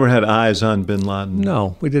 You never had eyes on bin Laden.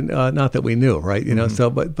 No, we didn't. Not that we knew, right? You know.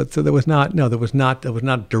 Mm-hmm. So there was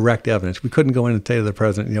not direct evidence. We couldn't go in and say to the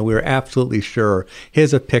president, we were absolutely sure.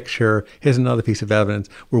 Here's a picture. Here's another piece of evidence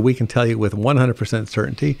where we can tell you with 100%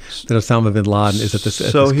 certainty that Osama bin Laden is at this.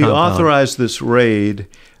 So he authorized this raid.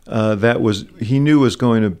 That he knew was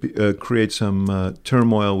going to create some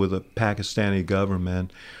turmoil with the Pakistani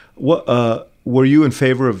government. Were you in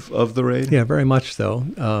favor of the raid? Yeah, very much so.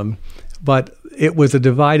 But it was a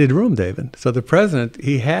divided room, David. So the president,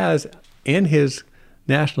 he has in his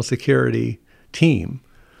national security team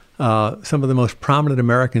some of the most prominent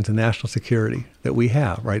Americans in national security that we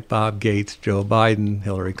have, right? Bob Gates, Joe Biden,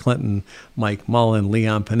 Hillary Clinton, Mike Mullen,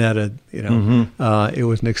 Leon Panetta. It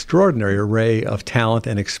was an extraordinary array of talent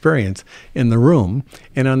and experience in the room.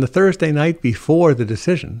 And on the Thursday night before the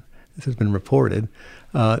decision, this has been reported,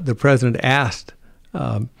 the president asked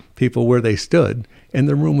people where they stood, and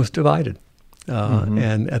the room was divided.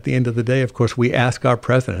 And at the end of the day, of course, we ask our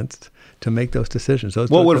presidents to make those decisions.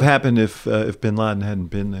 What would have happened if bin Laden hadn't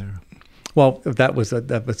been there? Well, that was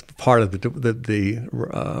part of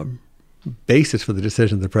the basis for the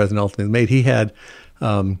decision the president ultimately made. He had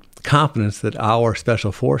confidence that our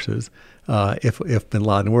special forces, if bin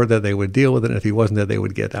Laden were there, they would deal with it. And if he wasn't there, they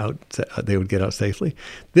would get out. They would get out safely.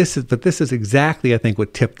 This is exactly, I think,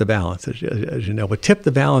 what tipped the balance. As you know, what tipped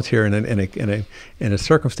the balance here in a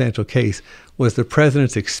circumstantial case was the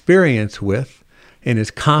president's experience with and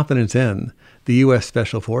his confidence in the U.S.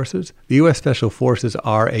 Special Forces. The U.S. Special Forces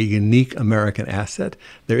are a unique American asset.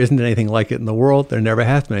 There isn't anything like it in the world. There never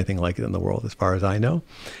has been anything like it in the world, as far as I know.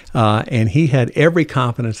 And he had every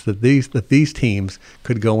confidence that these teams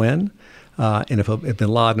could go in, and if bin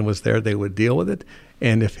Laden was there, they would deal with it,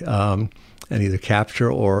 and and either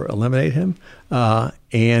capture or eliminate him.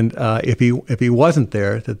 And if he wasn't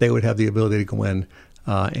there, that they would have the ability to go in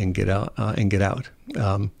and get out.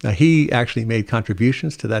 Now, he actually made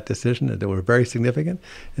contributions to that decision that were very significant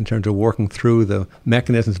in terms of working through the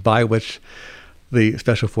mechanisms by which the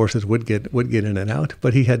special forces would get in and out.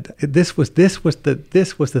 But he had this was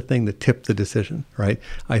the thing that tipped the decision, right?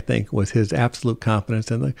 I think was his absolute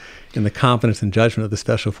confidence in the confidence and judgment of the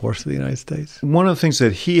special forces of the United States. One of the things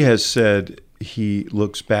that he has said he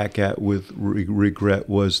looks back at with regret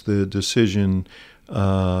was the decision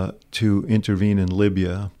to intervene in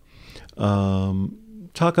Libya.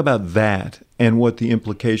 Talk about that and what the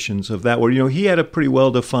implications of that were. He had a pretty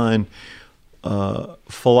well-defined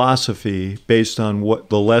philosophy based on what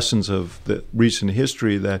the lessons of the recent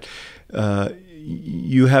history that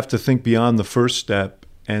you have to think beyond the first step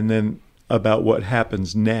and then about what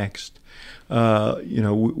happens next.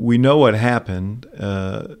 We know what happened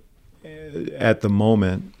at the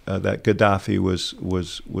moment that Gaddafi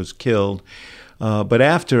was killed, but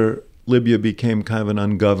after Libya became kind of an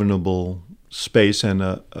ungovernable space and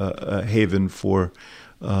a haven for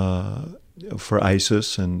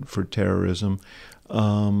ISIS and for terrorism.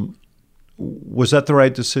 Was that the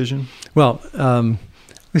right decision? Well,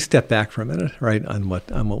 we step back for a minute, right, on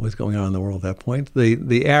what was going on in the world at that point.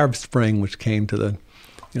 The Arab Spring, which came to the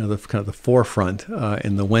kind of the forefront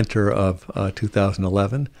in the winter of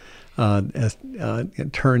 2011,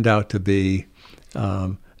 it turned out to be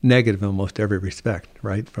negative in almost every respect,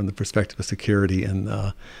 right, from the perspective of security in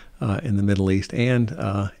the Middle East and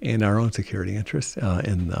our own security interests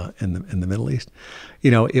in the Middle East.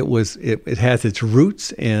 It has its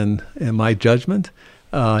roots in my judgment,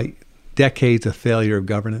 decades of failure of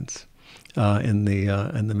governance in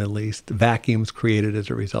the Middle East, vacuums created as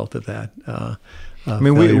a result of that.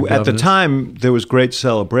 At the time there was great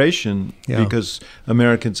celebration because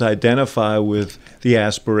Americans identify with the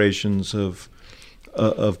aspirations of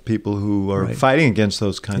people who are fighting against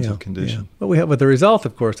those kinds of conditions. Yeah. But the result,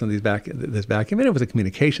 of course, in this vacuum, it was a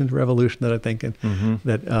communications revolution that I think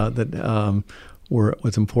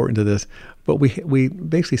was important to this. But we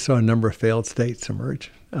basically saw a number of failed states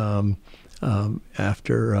emerge after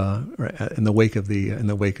in the wake of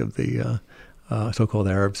the so-called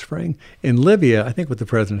Arab Spring. In Libya, I think what the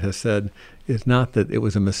president has said is not that it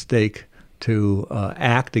was a mistake to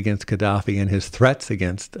act against Gaddafi and his threats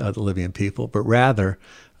against the Libyan people, but rather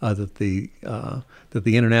that the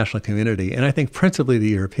international community, and I think principally the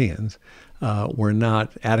Europeans, were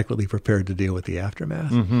not adequately prepared to deal with the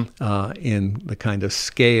aftermath in the kind of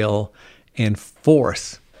scale and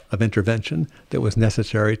force of intervention that was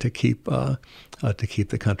necessary to keep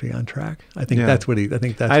the country on track. I think that's what he. I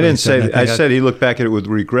think that's. I didn't say. I said he looked back at it with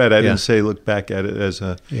regret. I didn't say he looked back at it as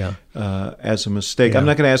a mistake. I'm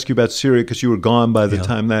not going to ask you about Syria because you were gone by the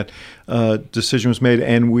time that decision was made,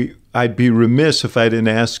 and I'd be remiss if I didn't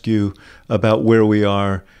ask you about where we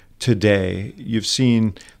are today. You've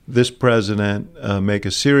seen this president make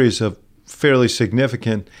a series of fairly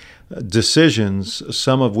significant decisions,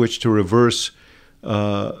 some of which to reverse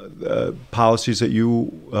policies that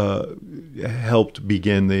you helped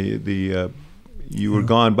begin. You were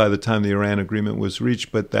gone by the time the Iran agreement was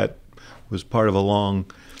reached, but that was part of a long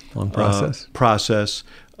process.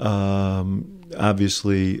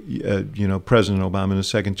 Obviously, President Obama in his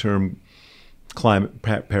second term,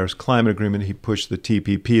 Paris Climate Agreement, he pushed the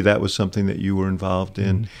TPP. That was something that you were involved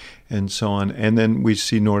in, and so on. And then we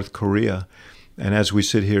see North Korea, and as we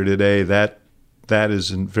sit here today, that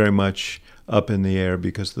isn't very much up in the air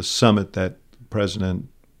because the summit that the president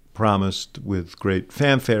promised with great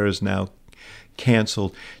fanfare is now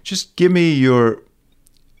canceled. Just give me your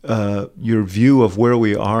view of where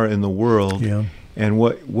we are in the world and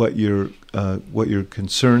what your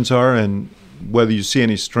concerns are and whether you see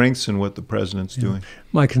any strengths in what the president's doing.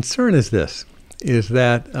 My concern is this, is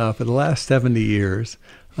that for the last 70 years,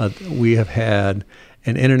 we have had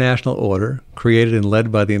an international order created and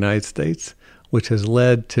led by the United States, which has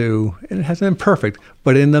led to, and it hasn't been perfect,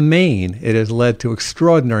 but in the main, it has led to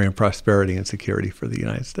extraordinary prosperity and security for the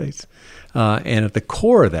United States. And at the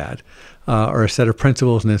core of that are a set of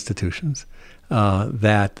principles and institutions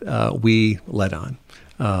that we led on.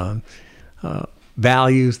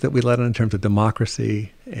 Values that we led on in terms of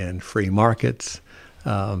democracy and free markets,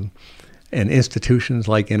 and institutions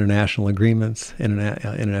like international agreements,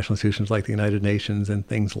 international institutions like the United Nations, and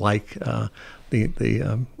things like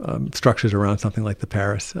the structures around something like the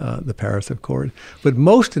Paris Accord. But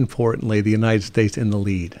most importantly, the United States in the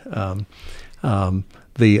lead.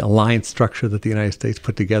 The alliance structure that the United States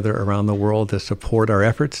put together around the world to support our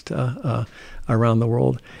efforts around the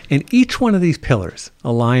world. And each one of these pillars,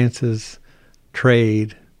 alliances,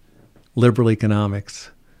 trade, liberal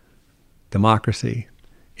economics, democracy,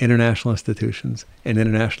 international institutions, and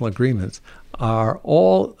international agreements, are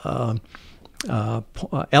all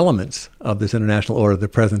elements of this international order that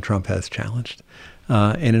President Trump has challenged.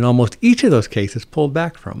 And in almost each of those cases pulled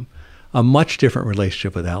back from a much different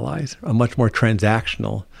relationship with allies, a much more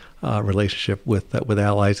transactional relationship with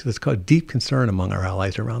allies. It's caused deep concern among our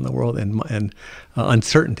allies around the world and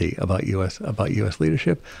uncertainty about U.S.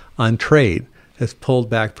 leadership. On trade, has pulled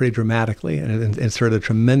back pretty dramatically and inserted a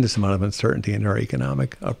tremendous amount of uncertainty in our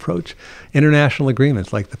economic approach. International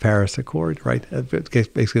agreements like the Paris Accord, right?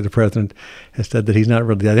 Basically, the president has said that he's not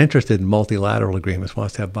really that interested in multilateral agreements,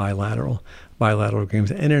 wants to have bilateral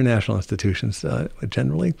agreements, international institutions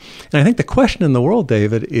generally. And I think the question in the world,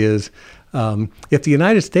 David, is If the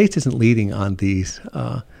United States isn't leading on these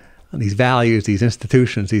values, these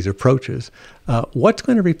institutions, these approaches, what's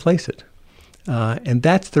going to replace it? And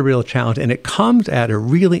that's the real challenge. And it comes at a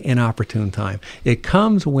really inopportune time. It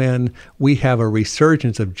comes when we have a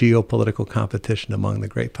resurgence of geopolitical competition among the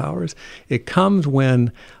great powers. It comes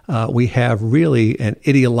when we have really an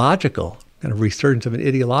ideological kind of resurgence of an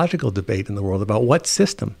ideological debate in the world about what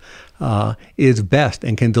system is best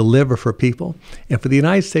and can deliver for people. And for the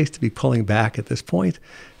United States to be pulling back at this point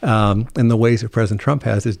in the ways that President Trump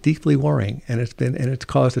has is deeply worrying, and it's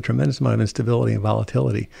caused a tremendous amount of instability and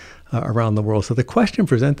volatility around the world. So the question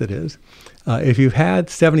presented is, if you've had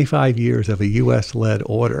 75 years of a U.S.-led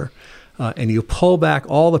order, and you pull back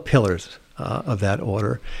all the pillars of that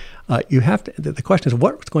order, you have to. The question is,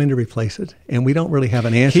 what's going to replace it? And we don't really have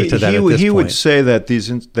an answer to that at this point. He would say that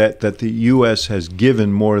that the U.S. has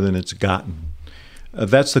given more than it's gotten.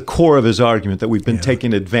 That's the core of his argument, that we've been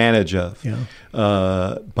taken advantage of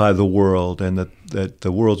by the world, and that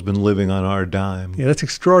the world's been living on our dime. Yeah, that's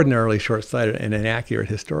extraordinarily short-sighted and inaccurate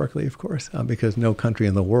historically, of course, because no country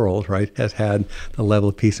in the world, right, has had the level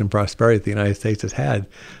of peace and prosperity that the United States has had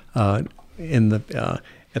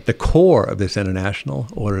at the core of this international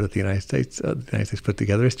order that the United States put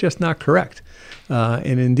together. It's just not correct.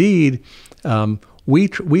 And indeed,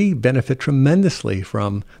 we benefit tremendously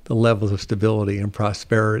from the levels of stability and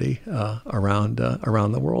prosperity around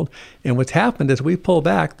the world. And what's happened is we pull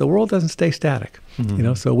back. The world doesn't stay static.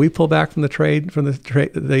 Mm-hmm. So we pull back from the TPP,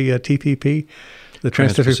 the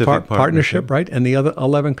Trans-Pacific Partnership, right? And the other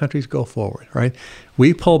 11 countries go forward, right?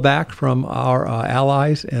 We pull back from our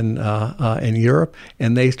allies in Europe,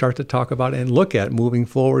 and they start to talk about and look at moving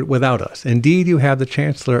forward without us. Indeed, you have the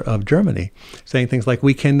Chancellor of Germany saying things like,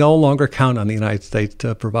 we can no longer count on the United States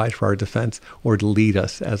to provide for our defense or to lead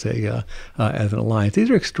us as an alliance.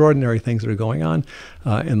 These are extraordinary things that are going on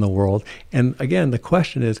in the world. And again, the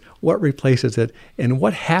question is, what replaces it, and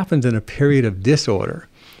what happens in a period of disorder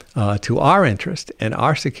to our interest and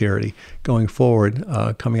our security going forward,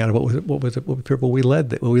 coming out of what we led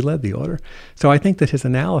the order. So I think that his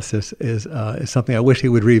analysis is something I wish he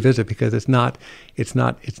would revisit, because it's not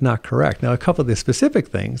correct. Now, a couple of the specific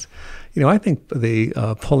things, I think the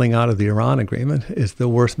pulling out of the Iran agreement is the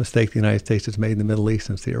worst mistake the United States has made in the Middle East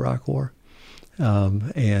since the Iraq War.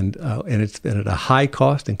 And it's been at a high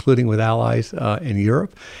cost, including with allies in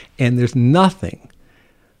Europe. And there's nothing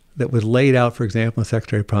that was laid out, for example, in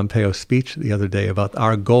Secretary Pompeo's speech the other day about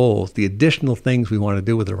our goals, the additional things we want to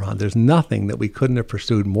do with Iran. There's nothing that we couldn't have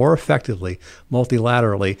pursued more effectively,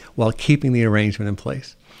 multilaterally, while keeping the arrangement in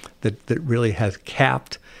place that really has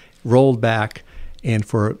capped, rolled back, and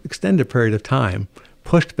for an extended period of time,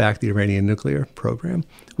 pushed back the Iranian nuclear program.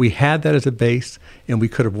 We had that as a base, and we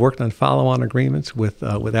could have worked on follow-on agreements with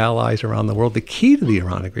allies around the world. The key to the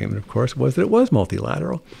Iran agreement, of course, was that it was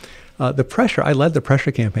multilateral. The pressure, I led the pressure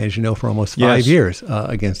campaign, as you know, for almost 5 years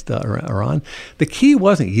against Iran. The key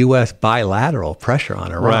wasn't U.S. bilateral pressure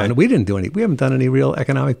on Iran. Right. We haven't done any real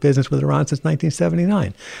economic business with Iran since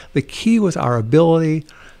 1979. The key was our ability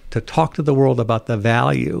to talk to the world about the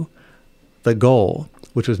value, the goal,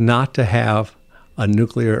 which was not to have a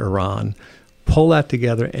nuclear Iran, pull that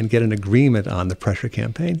together and get an agreement on the pressure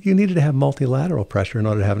campaign. You needed to have multilateral pressure in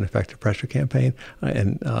order to have an effective pressure campaign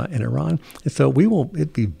in Iran. And so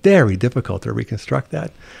it'd be very difficult to reconstruct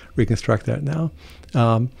that now.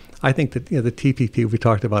 I think that the TPP we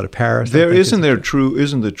talked about at Paris. Isn't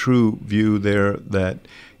the true view there that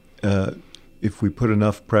if we put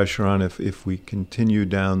enough pressure on, if we continue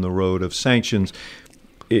down the road of sanctions,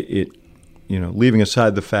 leaving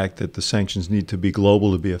aside the fact that the sanctions need to be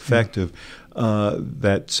global to be effective,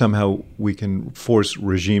 that somehow we can force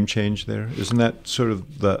regime change there? Isn't that sort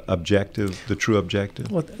of the objective, the true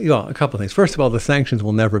objective? Well, a couple of things. First of all, the sanctions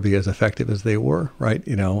will never be as effective as they were, right?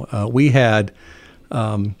 We had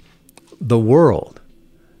the world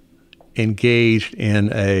engaged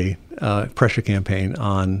in a pressure campaign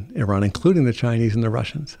on Iran, including the Chinese and the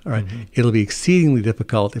Russians. All right, mm-hmm. It'll be exceedingly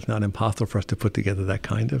difficult, if not impossible, for us to put together that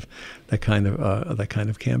kind of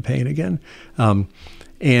campaign again.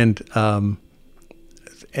 And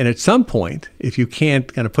at some point, if you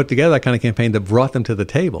can't kind of put together that kind of campaign that brought them to the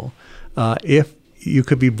table, if you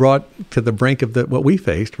could be brought to the brink of what we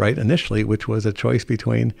faced, right, initially, which was a choice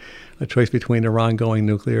between Iran going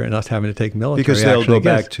nuclear and us having to take military action. Because they'll go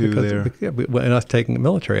back to and us taking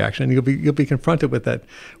military action. And you'll be confronted with that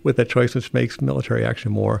choice, which makes military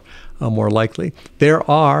action more likely. There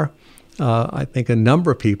are, I think, a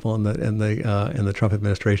number of people in the Trump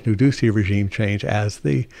administration who do see regime change as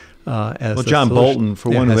John Bolton,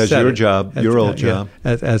 for one who has your old job,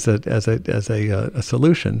 as a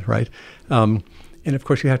solution, right? And of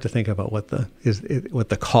course, you have to think about what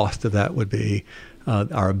the cost of that would be,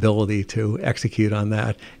 our ability to execute on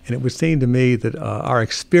that. And it would seem to me that our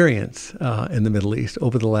experience in the Middle East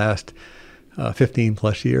over the last 15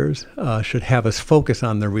 plus years should have us focus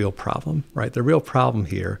on the real problem, right? The real problem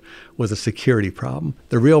here was a security problem.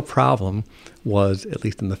 The real problem was, at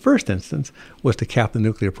least in the first instance, was to cap the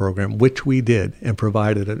nuclear program, which we did, and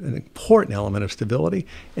provided an important element of stability.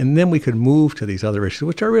 And then we could move to these other issues,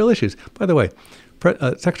 which are real issues. By the way,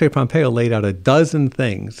 Secretary Pompeo laid out a dozen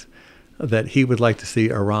things that he would like to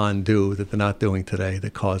see Iran do that they're not doing today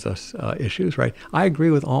that cause us issues, right? I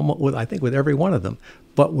agree with every one of them.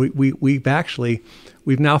 But we've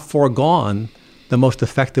now foregone the most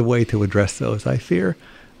effective way to address those, I fear.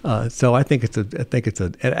 So I think it's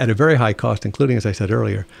at a very high cost, including, as I said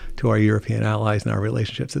earlier, to our European allies and our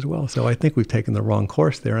relationships as well. So I think we've taken the wrong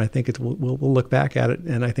course there, and I think we'll look back at it,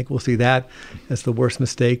 and I think we'll see that as the worst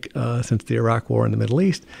mistake since the Iraq War in the Middle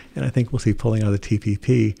East, and I think we'll see pulling out of the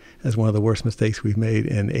TPP as one of the worst mistakes we've made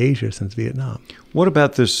in Asia since Vietnam. What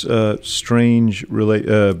about this strange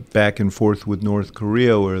back and forth with North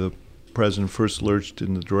Korea, where the president first lurched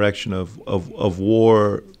in the direction of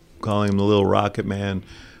war, calling him the little rocket man,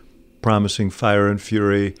 promising fire and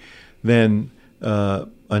fury, then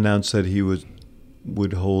announced that he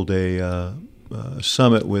would hold a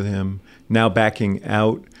summit with him, now backing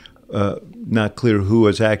out. Not clear who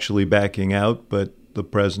was actually backing out, but the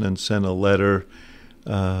president sent a letter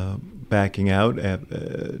backing out at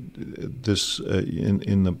this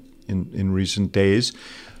in recent days.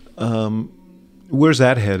 Where's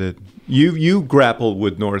that headed? You grappled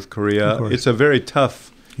with North Korea. It's a very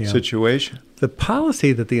tough situation. The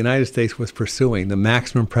policy that the United States was pursuing, the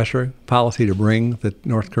maximum pressure policy to bring the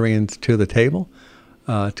North Koreans to the table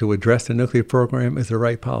to address the nuclear program, is the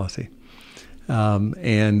right policy.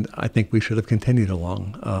 And I think we should have continued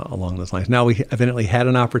along those lines. Now, we evidently had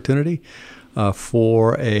an opportunity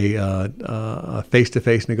for a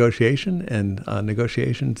face-to-face negotiation and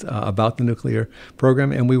negotiations about the nuclear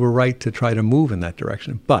program, and we were right to try to move in that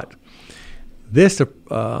direction. But this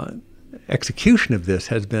execution of this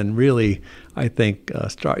has been really, I think,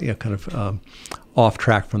 off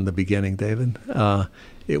track from the beginning, David.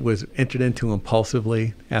 It was entered into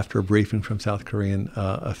impulsively after a briefing from South Korean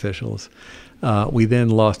officials. We then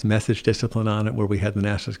lost message discipline on it, where we had the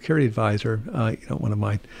National Security Advisor, one of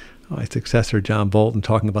my successor, John Bolton,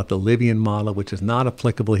 talking about the Libyan model, which is not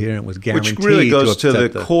applicable here, and it was guaranteed. Which really goes to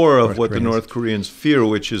the core of what Koreans. The North Koreans fear,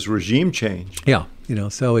 which is regime change. Yeah,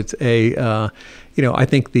 so it's I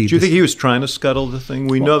think the... Do you think he was trying to scuttle the thing?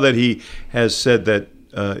 We know that he has said that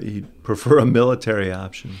he'd prefer a military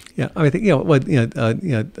option. Yeah, I think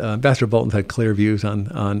Ambassador Bolton's had clear views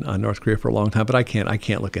on North Korea for a long time, but I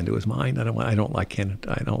can't look into his mind. I don't like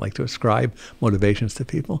to ascribe motivations to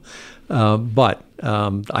people. But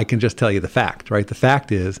I can just tell you the fact, right? The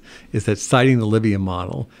fact is that citing the Libyan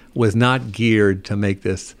model was not geared to make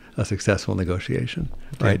this a successful negotiation,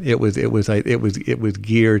 right? It was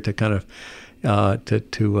geared to kind of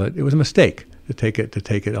it was a mistake to take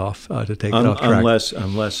it off track.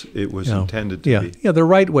 Unless it was intended to be. Yeah, the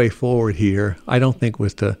right way forward here, I don't think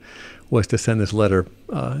was to send this letter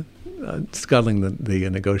scuttling the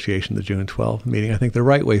negotiation, the June 12th meeting. I think the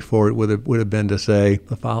right way forward would have been to say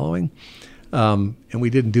the following, and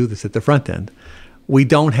we didn't do this at the front end. We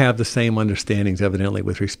don't have the same understandings, evidently,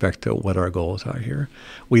 with respect to what our goals are here.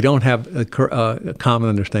 We don't have common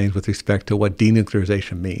understandings with respect to what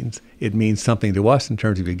denuclearization means. It means something to us in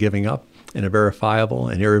terms of you giving up in a verifiable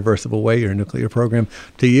and irreversible way your nuclear program.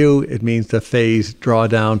 To you, it means to phase,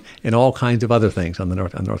 drawdown, and all kinds of other things on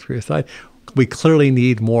North Korea side. We clearly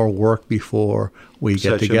need more work before we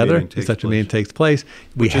get together. Such a meeting takes place.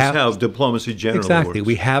 Which is how diplomacy generally works. Works.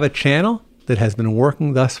 We have a channel that has been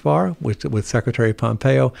working thus far with Secretary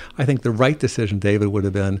Pompeo. I think the right decision, David, would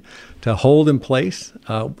have been to hold in place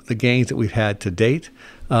the gains that we've had to date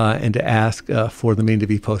and to ask for the meeting to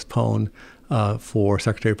be postponed for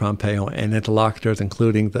Secretary Pompeo and interlocutors,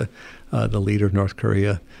 including the leader of North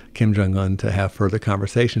Korea, Kim Jong-un, to have further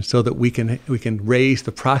conversations so that we can raise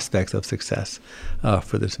the prospects of success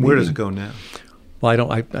for this meeting. Where does it go now?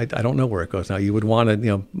 Well, I don't know where it goes now. You would want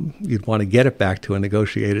to you'd want to get it back to a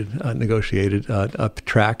negotiated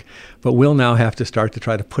track, but we'll now have to start to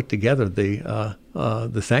try to put together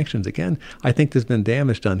the sanctions again. I think there's been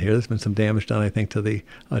damage done here. There's been some damage done, I think, to the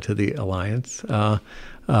alliance,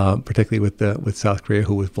 particularly with South Korea,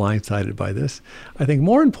 who was blindsided by this. I think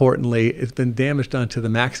more importantly, it's been damage done to the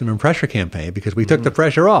maximum pressure campaign because we took the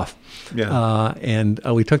pressure off. Yeah. And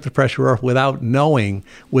we took the pressure off without knowing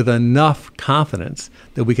with enough confidence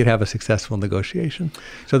that we could have a successful negotiation.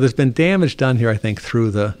 So there's been damage done here, I think,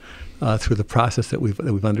 through the through the process that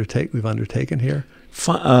we've undertaken here.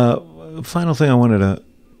 Final thing I wanted to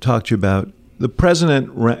talk to you about: the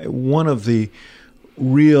president. One of the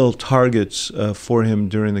real targets for him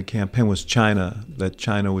during the campaign was China. That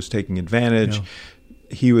China was taking advantage. Yeah.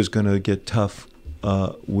 He was going to get tough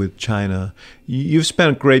with China. You've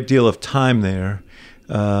spent a great deal of time there,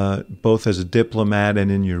 both as a diplomat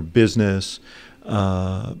and in your business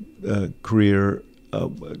career.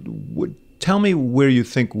 Tell me where you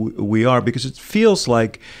think we are, because it feels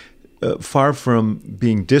like, far from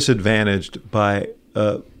being disadvantaged by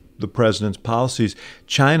the president's policies,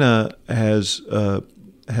 China has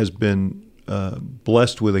been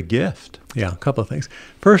blessed with a gift. Yeah, a couple of things.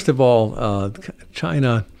 First of all,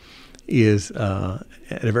 China is in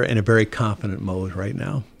a very confident mode right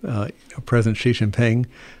now. President Xi Jinping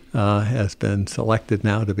has been selected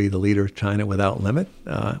now to be the leader of China without limit,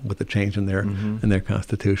 with the change in their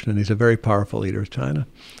constitution, and he's a very powerful leader of China.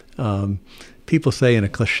 People say in a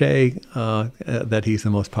cliche that he's the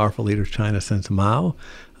most powerful leader of China since Mao.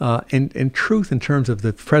 In truth, in terms of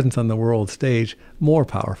the presence on the world stage, more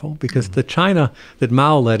powerful, because the China that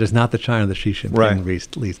Mao led is not the China that Xi Jinping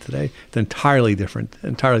leads today. It's an entirely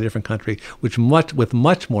different country, with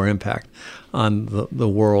much more impact on the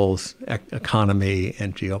world's economy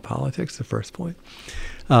and geopolitics. The first point.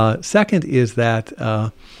 Second is that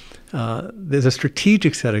there's a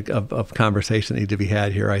strategic set of conversations that need to be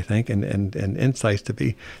had here, I think, and insights to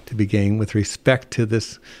be gained with respect to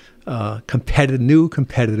this new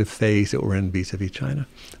competitive phase that we're in vis-a-vis China.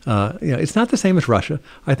 It's not the same as Russia.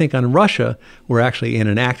 I think on Russia, we're actually in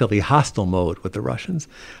an actively hostile mode with the Russians,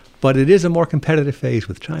 but it is a more competitive phase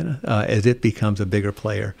with China as it becomes a bigger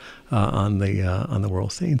player on the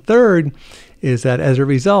world scene. Third is that as a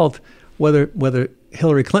result, whether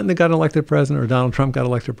Hillary Clinton got elected president or Donald Trump got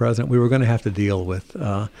elected president, we were going to have to deal with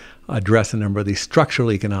address a number of these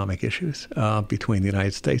structural economic issues between the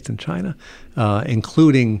United States and China,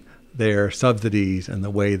 including their subsidies and the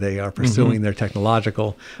way they are pursuing their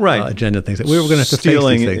technological agenda. Things that we were going to have to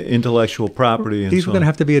stealing face these things. Intellectual property. And these were going to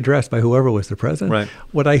have to be addressed by whoever was the president. Right.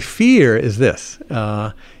 What I fear is this.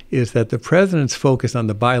 Is that the president's focus on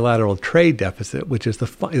the bilateral trade deficit, which is the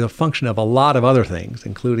function of a lot of other things,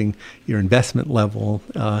 including your investment level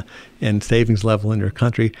and savings level in your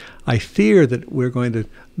country. I fear that we're going to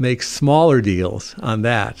make smaller deals on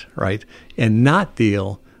that, right, and not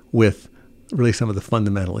deal with really some of the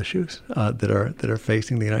fundamental issues that are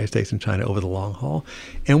facing the United States and China over the long haul.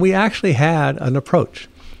 And we actually had an approach,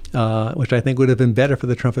 which I think would have been better for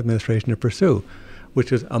the Trump administration to pursue,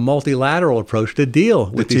 which is a multilateral approach to deal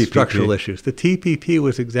with these structural issues. The TPP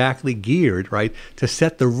was exactly geared, right, to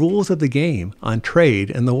set the rules of the game on trade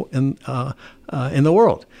in the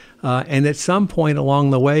world. And at some point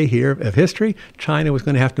along the way here of history, China was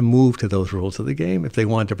going to have to move to those rules of the game if they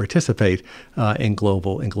wanted to participate in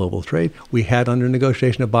global trade. We had under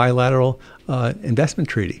negotiation a bilateral investment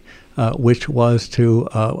treaty, which was to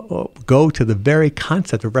go to the very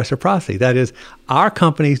concept of reciprocity. That is, our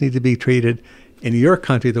companies need to be treated in your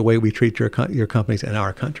country the way we treat your companies in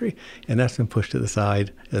our country. And that's been pushed to the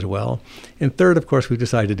side as well. And third, of course, we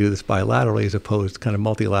decided to do this bilaterally as opposed to kind of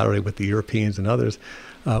multilaterally with the Europeans and others,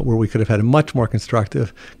 where we could have had a much more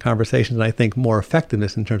constructive conversation and I think more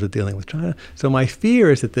effectiveness in terms of dealing with China. So my fear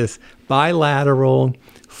is that this bilateral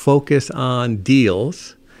focus on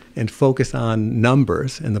deals and focus on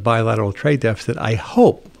numbers and the bilateral trade deficit,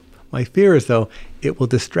 my fear is, though, it will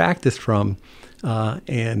distract us from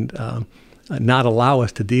not allow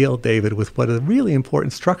us to deal, David, with what are really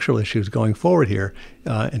important structural issues going forward here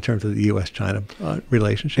in terms of the U.S.-China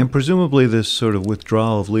relationship. And presumably this sort of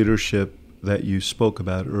withdrawal of leadership that you spoke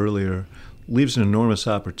about earlier leaves an enormous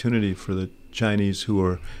opportunity for the Chinese who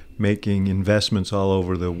are making investments all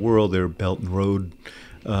over the world, their Belt and Road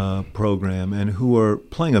program, and who are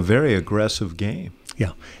playing a very aggressive game.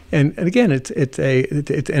 Yeah, and again, it's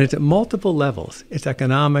at multiple levels. It's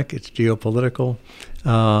economic, it's geopolitical.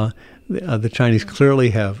 The Chinese clearly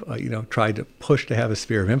have, tried to push to have a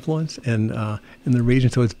sphere of influence in the region.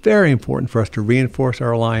 So it's very important for us to reinforce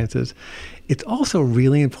our alliances. It's also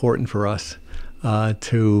really important for us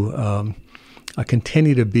to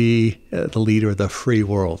continue to be the leader of the free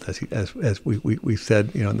world, as we've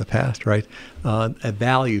said, in the past, right? A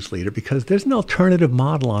values leader, because there's an alternative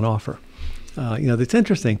model on offer. That's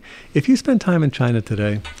interesting. If you spend time in China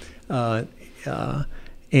today,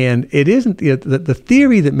 and it isn't the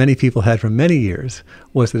theory that many people had for many years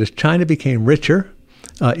was that as China became richer,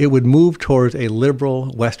 it would move towards a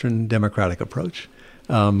liberal Western democratic approach.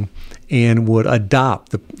 and would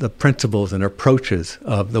adopt the principles and approaches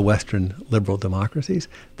of the Western liberal democracies.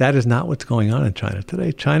 That is not what's going on in China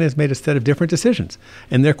today. China has made a set of different decisions,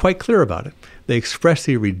 and they're quite clear about it. They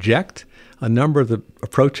expressly reject a number of the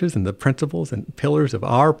approaches and the principles and pillars of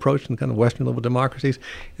our approach in kind of Western liberal democracies,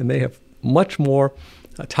 and they have much more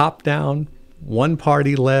top-down,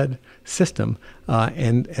 one-party-led system,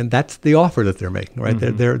 and that's the offer that they're making, right?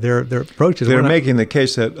 Mm-hmm. Their approaches. They're making the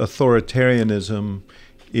case that authoritarianism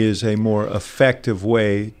is a more effective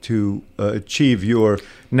way to achieve your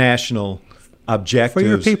national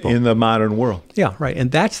objectives in the modern world. Yeah, right.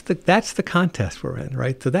 And that's the contest we're in,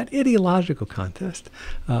 right? So that ideological contest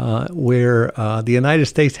where the United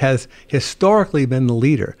States has historically been the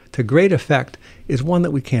leader to great effect is one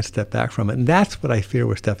that we can't step back from. And that's what I fear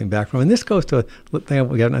we're stepping back from. And this goes to a thing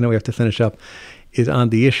I know we have to finish up, is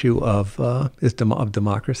on the issue of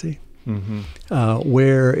democracy. Mm-hmm.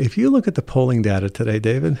 Where if you look at the polling data today,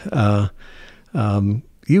 David,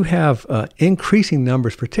 you have increasing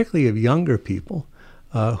numbers, particularly of younger people,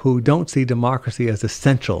 who don't see democracy as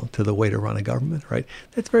essential to the way to run a government. Right?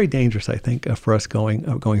 That's very dangerous, I think, for us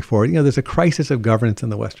going forward. There's a crisis of governance in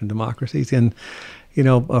the Western democracies, and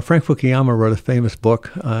Frank Fukuyama wrote a famous book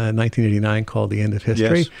in 1989 called The End of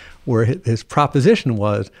History, yes, where his proposition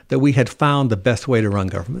was that we had found the best way to run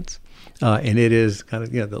governments. And it is kind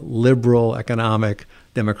of the liberal economic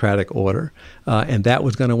democratic order, and that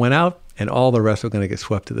was going to win out, and all the rest were going to get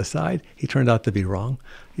swept to the side. He turned out to be wrong.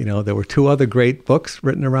 There were two other great books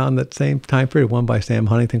written around that same time period. One by Sam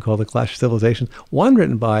Huntington called The Clash of Civilizations. One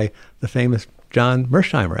written by the famous John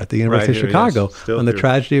Mearsheimer at the University of Chicago on the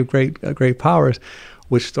tragedy of great powers,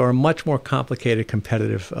 which saw a much more complicated,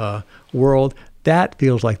 competitive world. That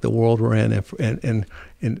feels like the world we're in, and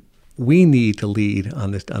we need to lead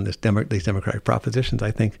on these democratic propositions.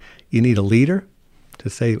 I think you need a leader to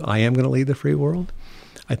say, I am going to lead the free world.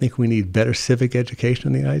 I think we need better civic education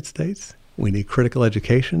in the United States. We need critical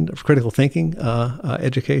thinking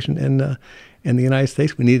education in the United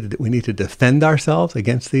States. We need to defend ourselves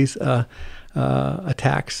against these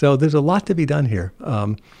attacks. So there's a lot to be done here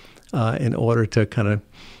in order to kind of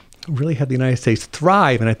really have the United States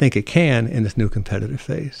thrive, and I think it can in this new competitive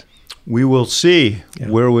phase. We will see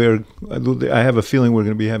where I have a feeling we're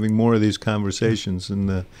going to be having more of these conversations in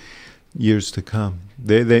the years to come.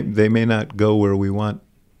 They may not go where we want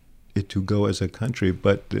it to go as a country,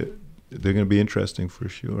 but they're going to be interesting for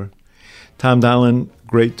sure. Tom Donilon,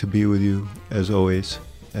 great to be with you as always,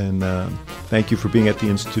 and thank you for being at the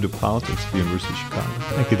Institute of Politics at the University of Chicago.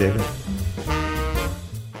 Thank you, David.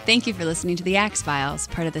 Thank you for listening to The Axe Files,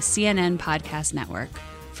 part of the CNN Podcast Network.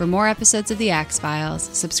 For more episodes of The Axe Files,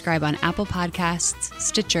 subscribe on Apple Podcasts,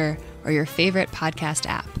 Stitcher, or your favorite podcast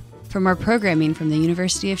app. For more programming from the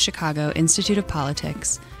University of Chicago Institute of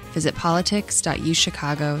Politics, visit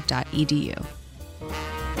politics.uchicago.edu.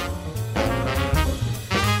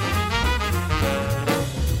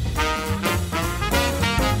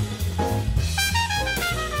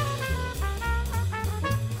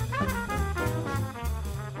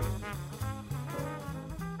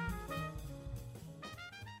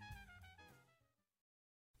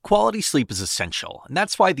 Quality sleep is essential, and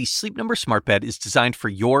that's why the Sleep Number Smart Bed is designed for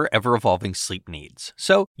your ever-evolving sleep needs.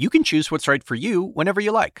 So you can choose what's right for you whenever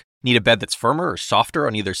you like. Need a bed that's firmer or softer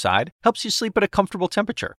on either side? Helps you sleep at a comfortable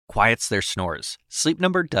temperature. Quiets their snores. Sleep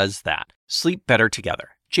Number does that. Sleep better together.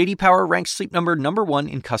 J.D. Power ranks Sleep Number #1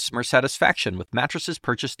 in customer satisfaction with mattresses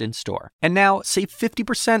purchased in-store. And now, save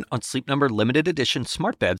 50% on Sleep Number limited edition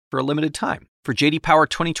smart beds for a limited time. For J.D. Power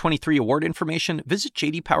 2023 award information, visit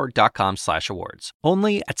jdpower.com/awards.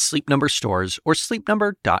 Only at Sleep Number stores or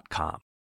sleepnumber.com.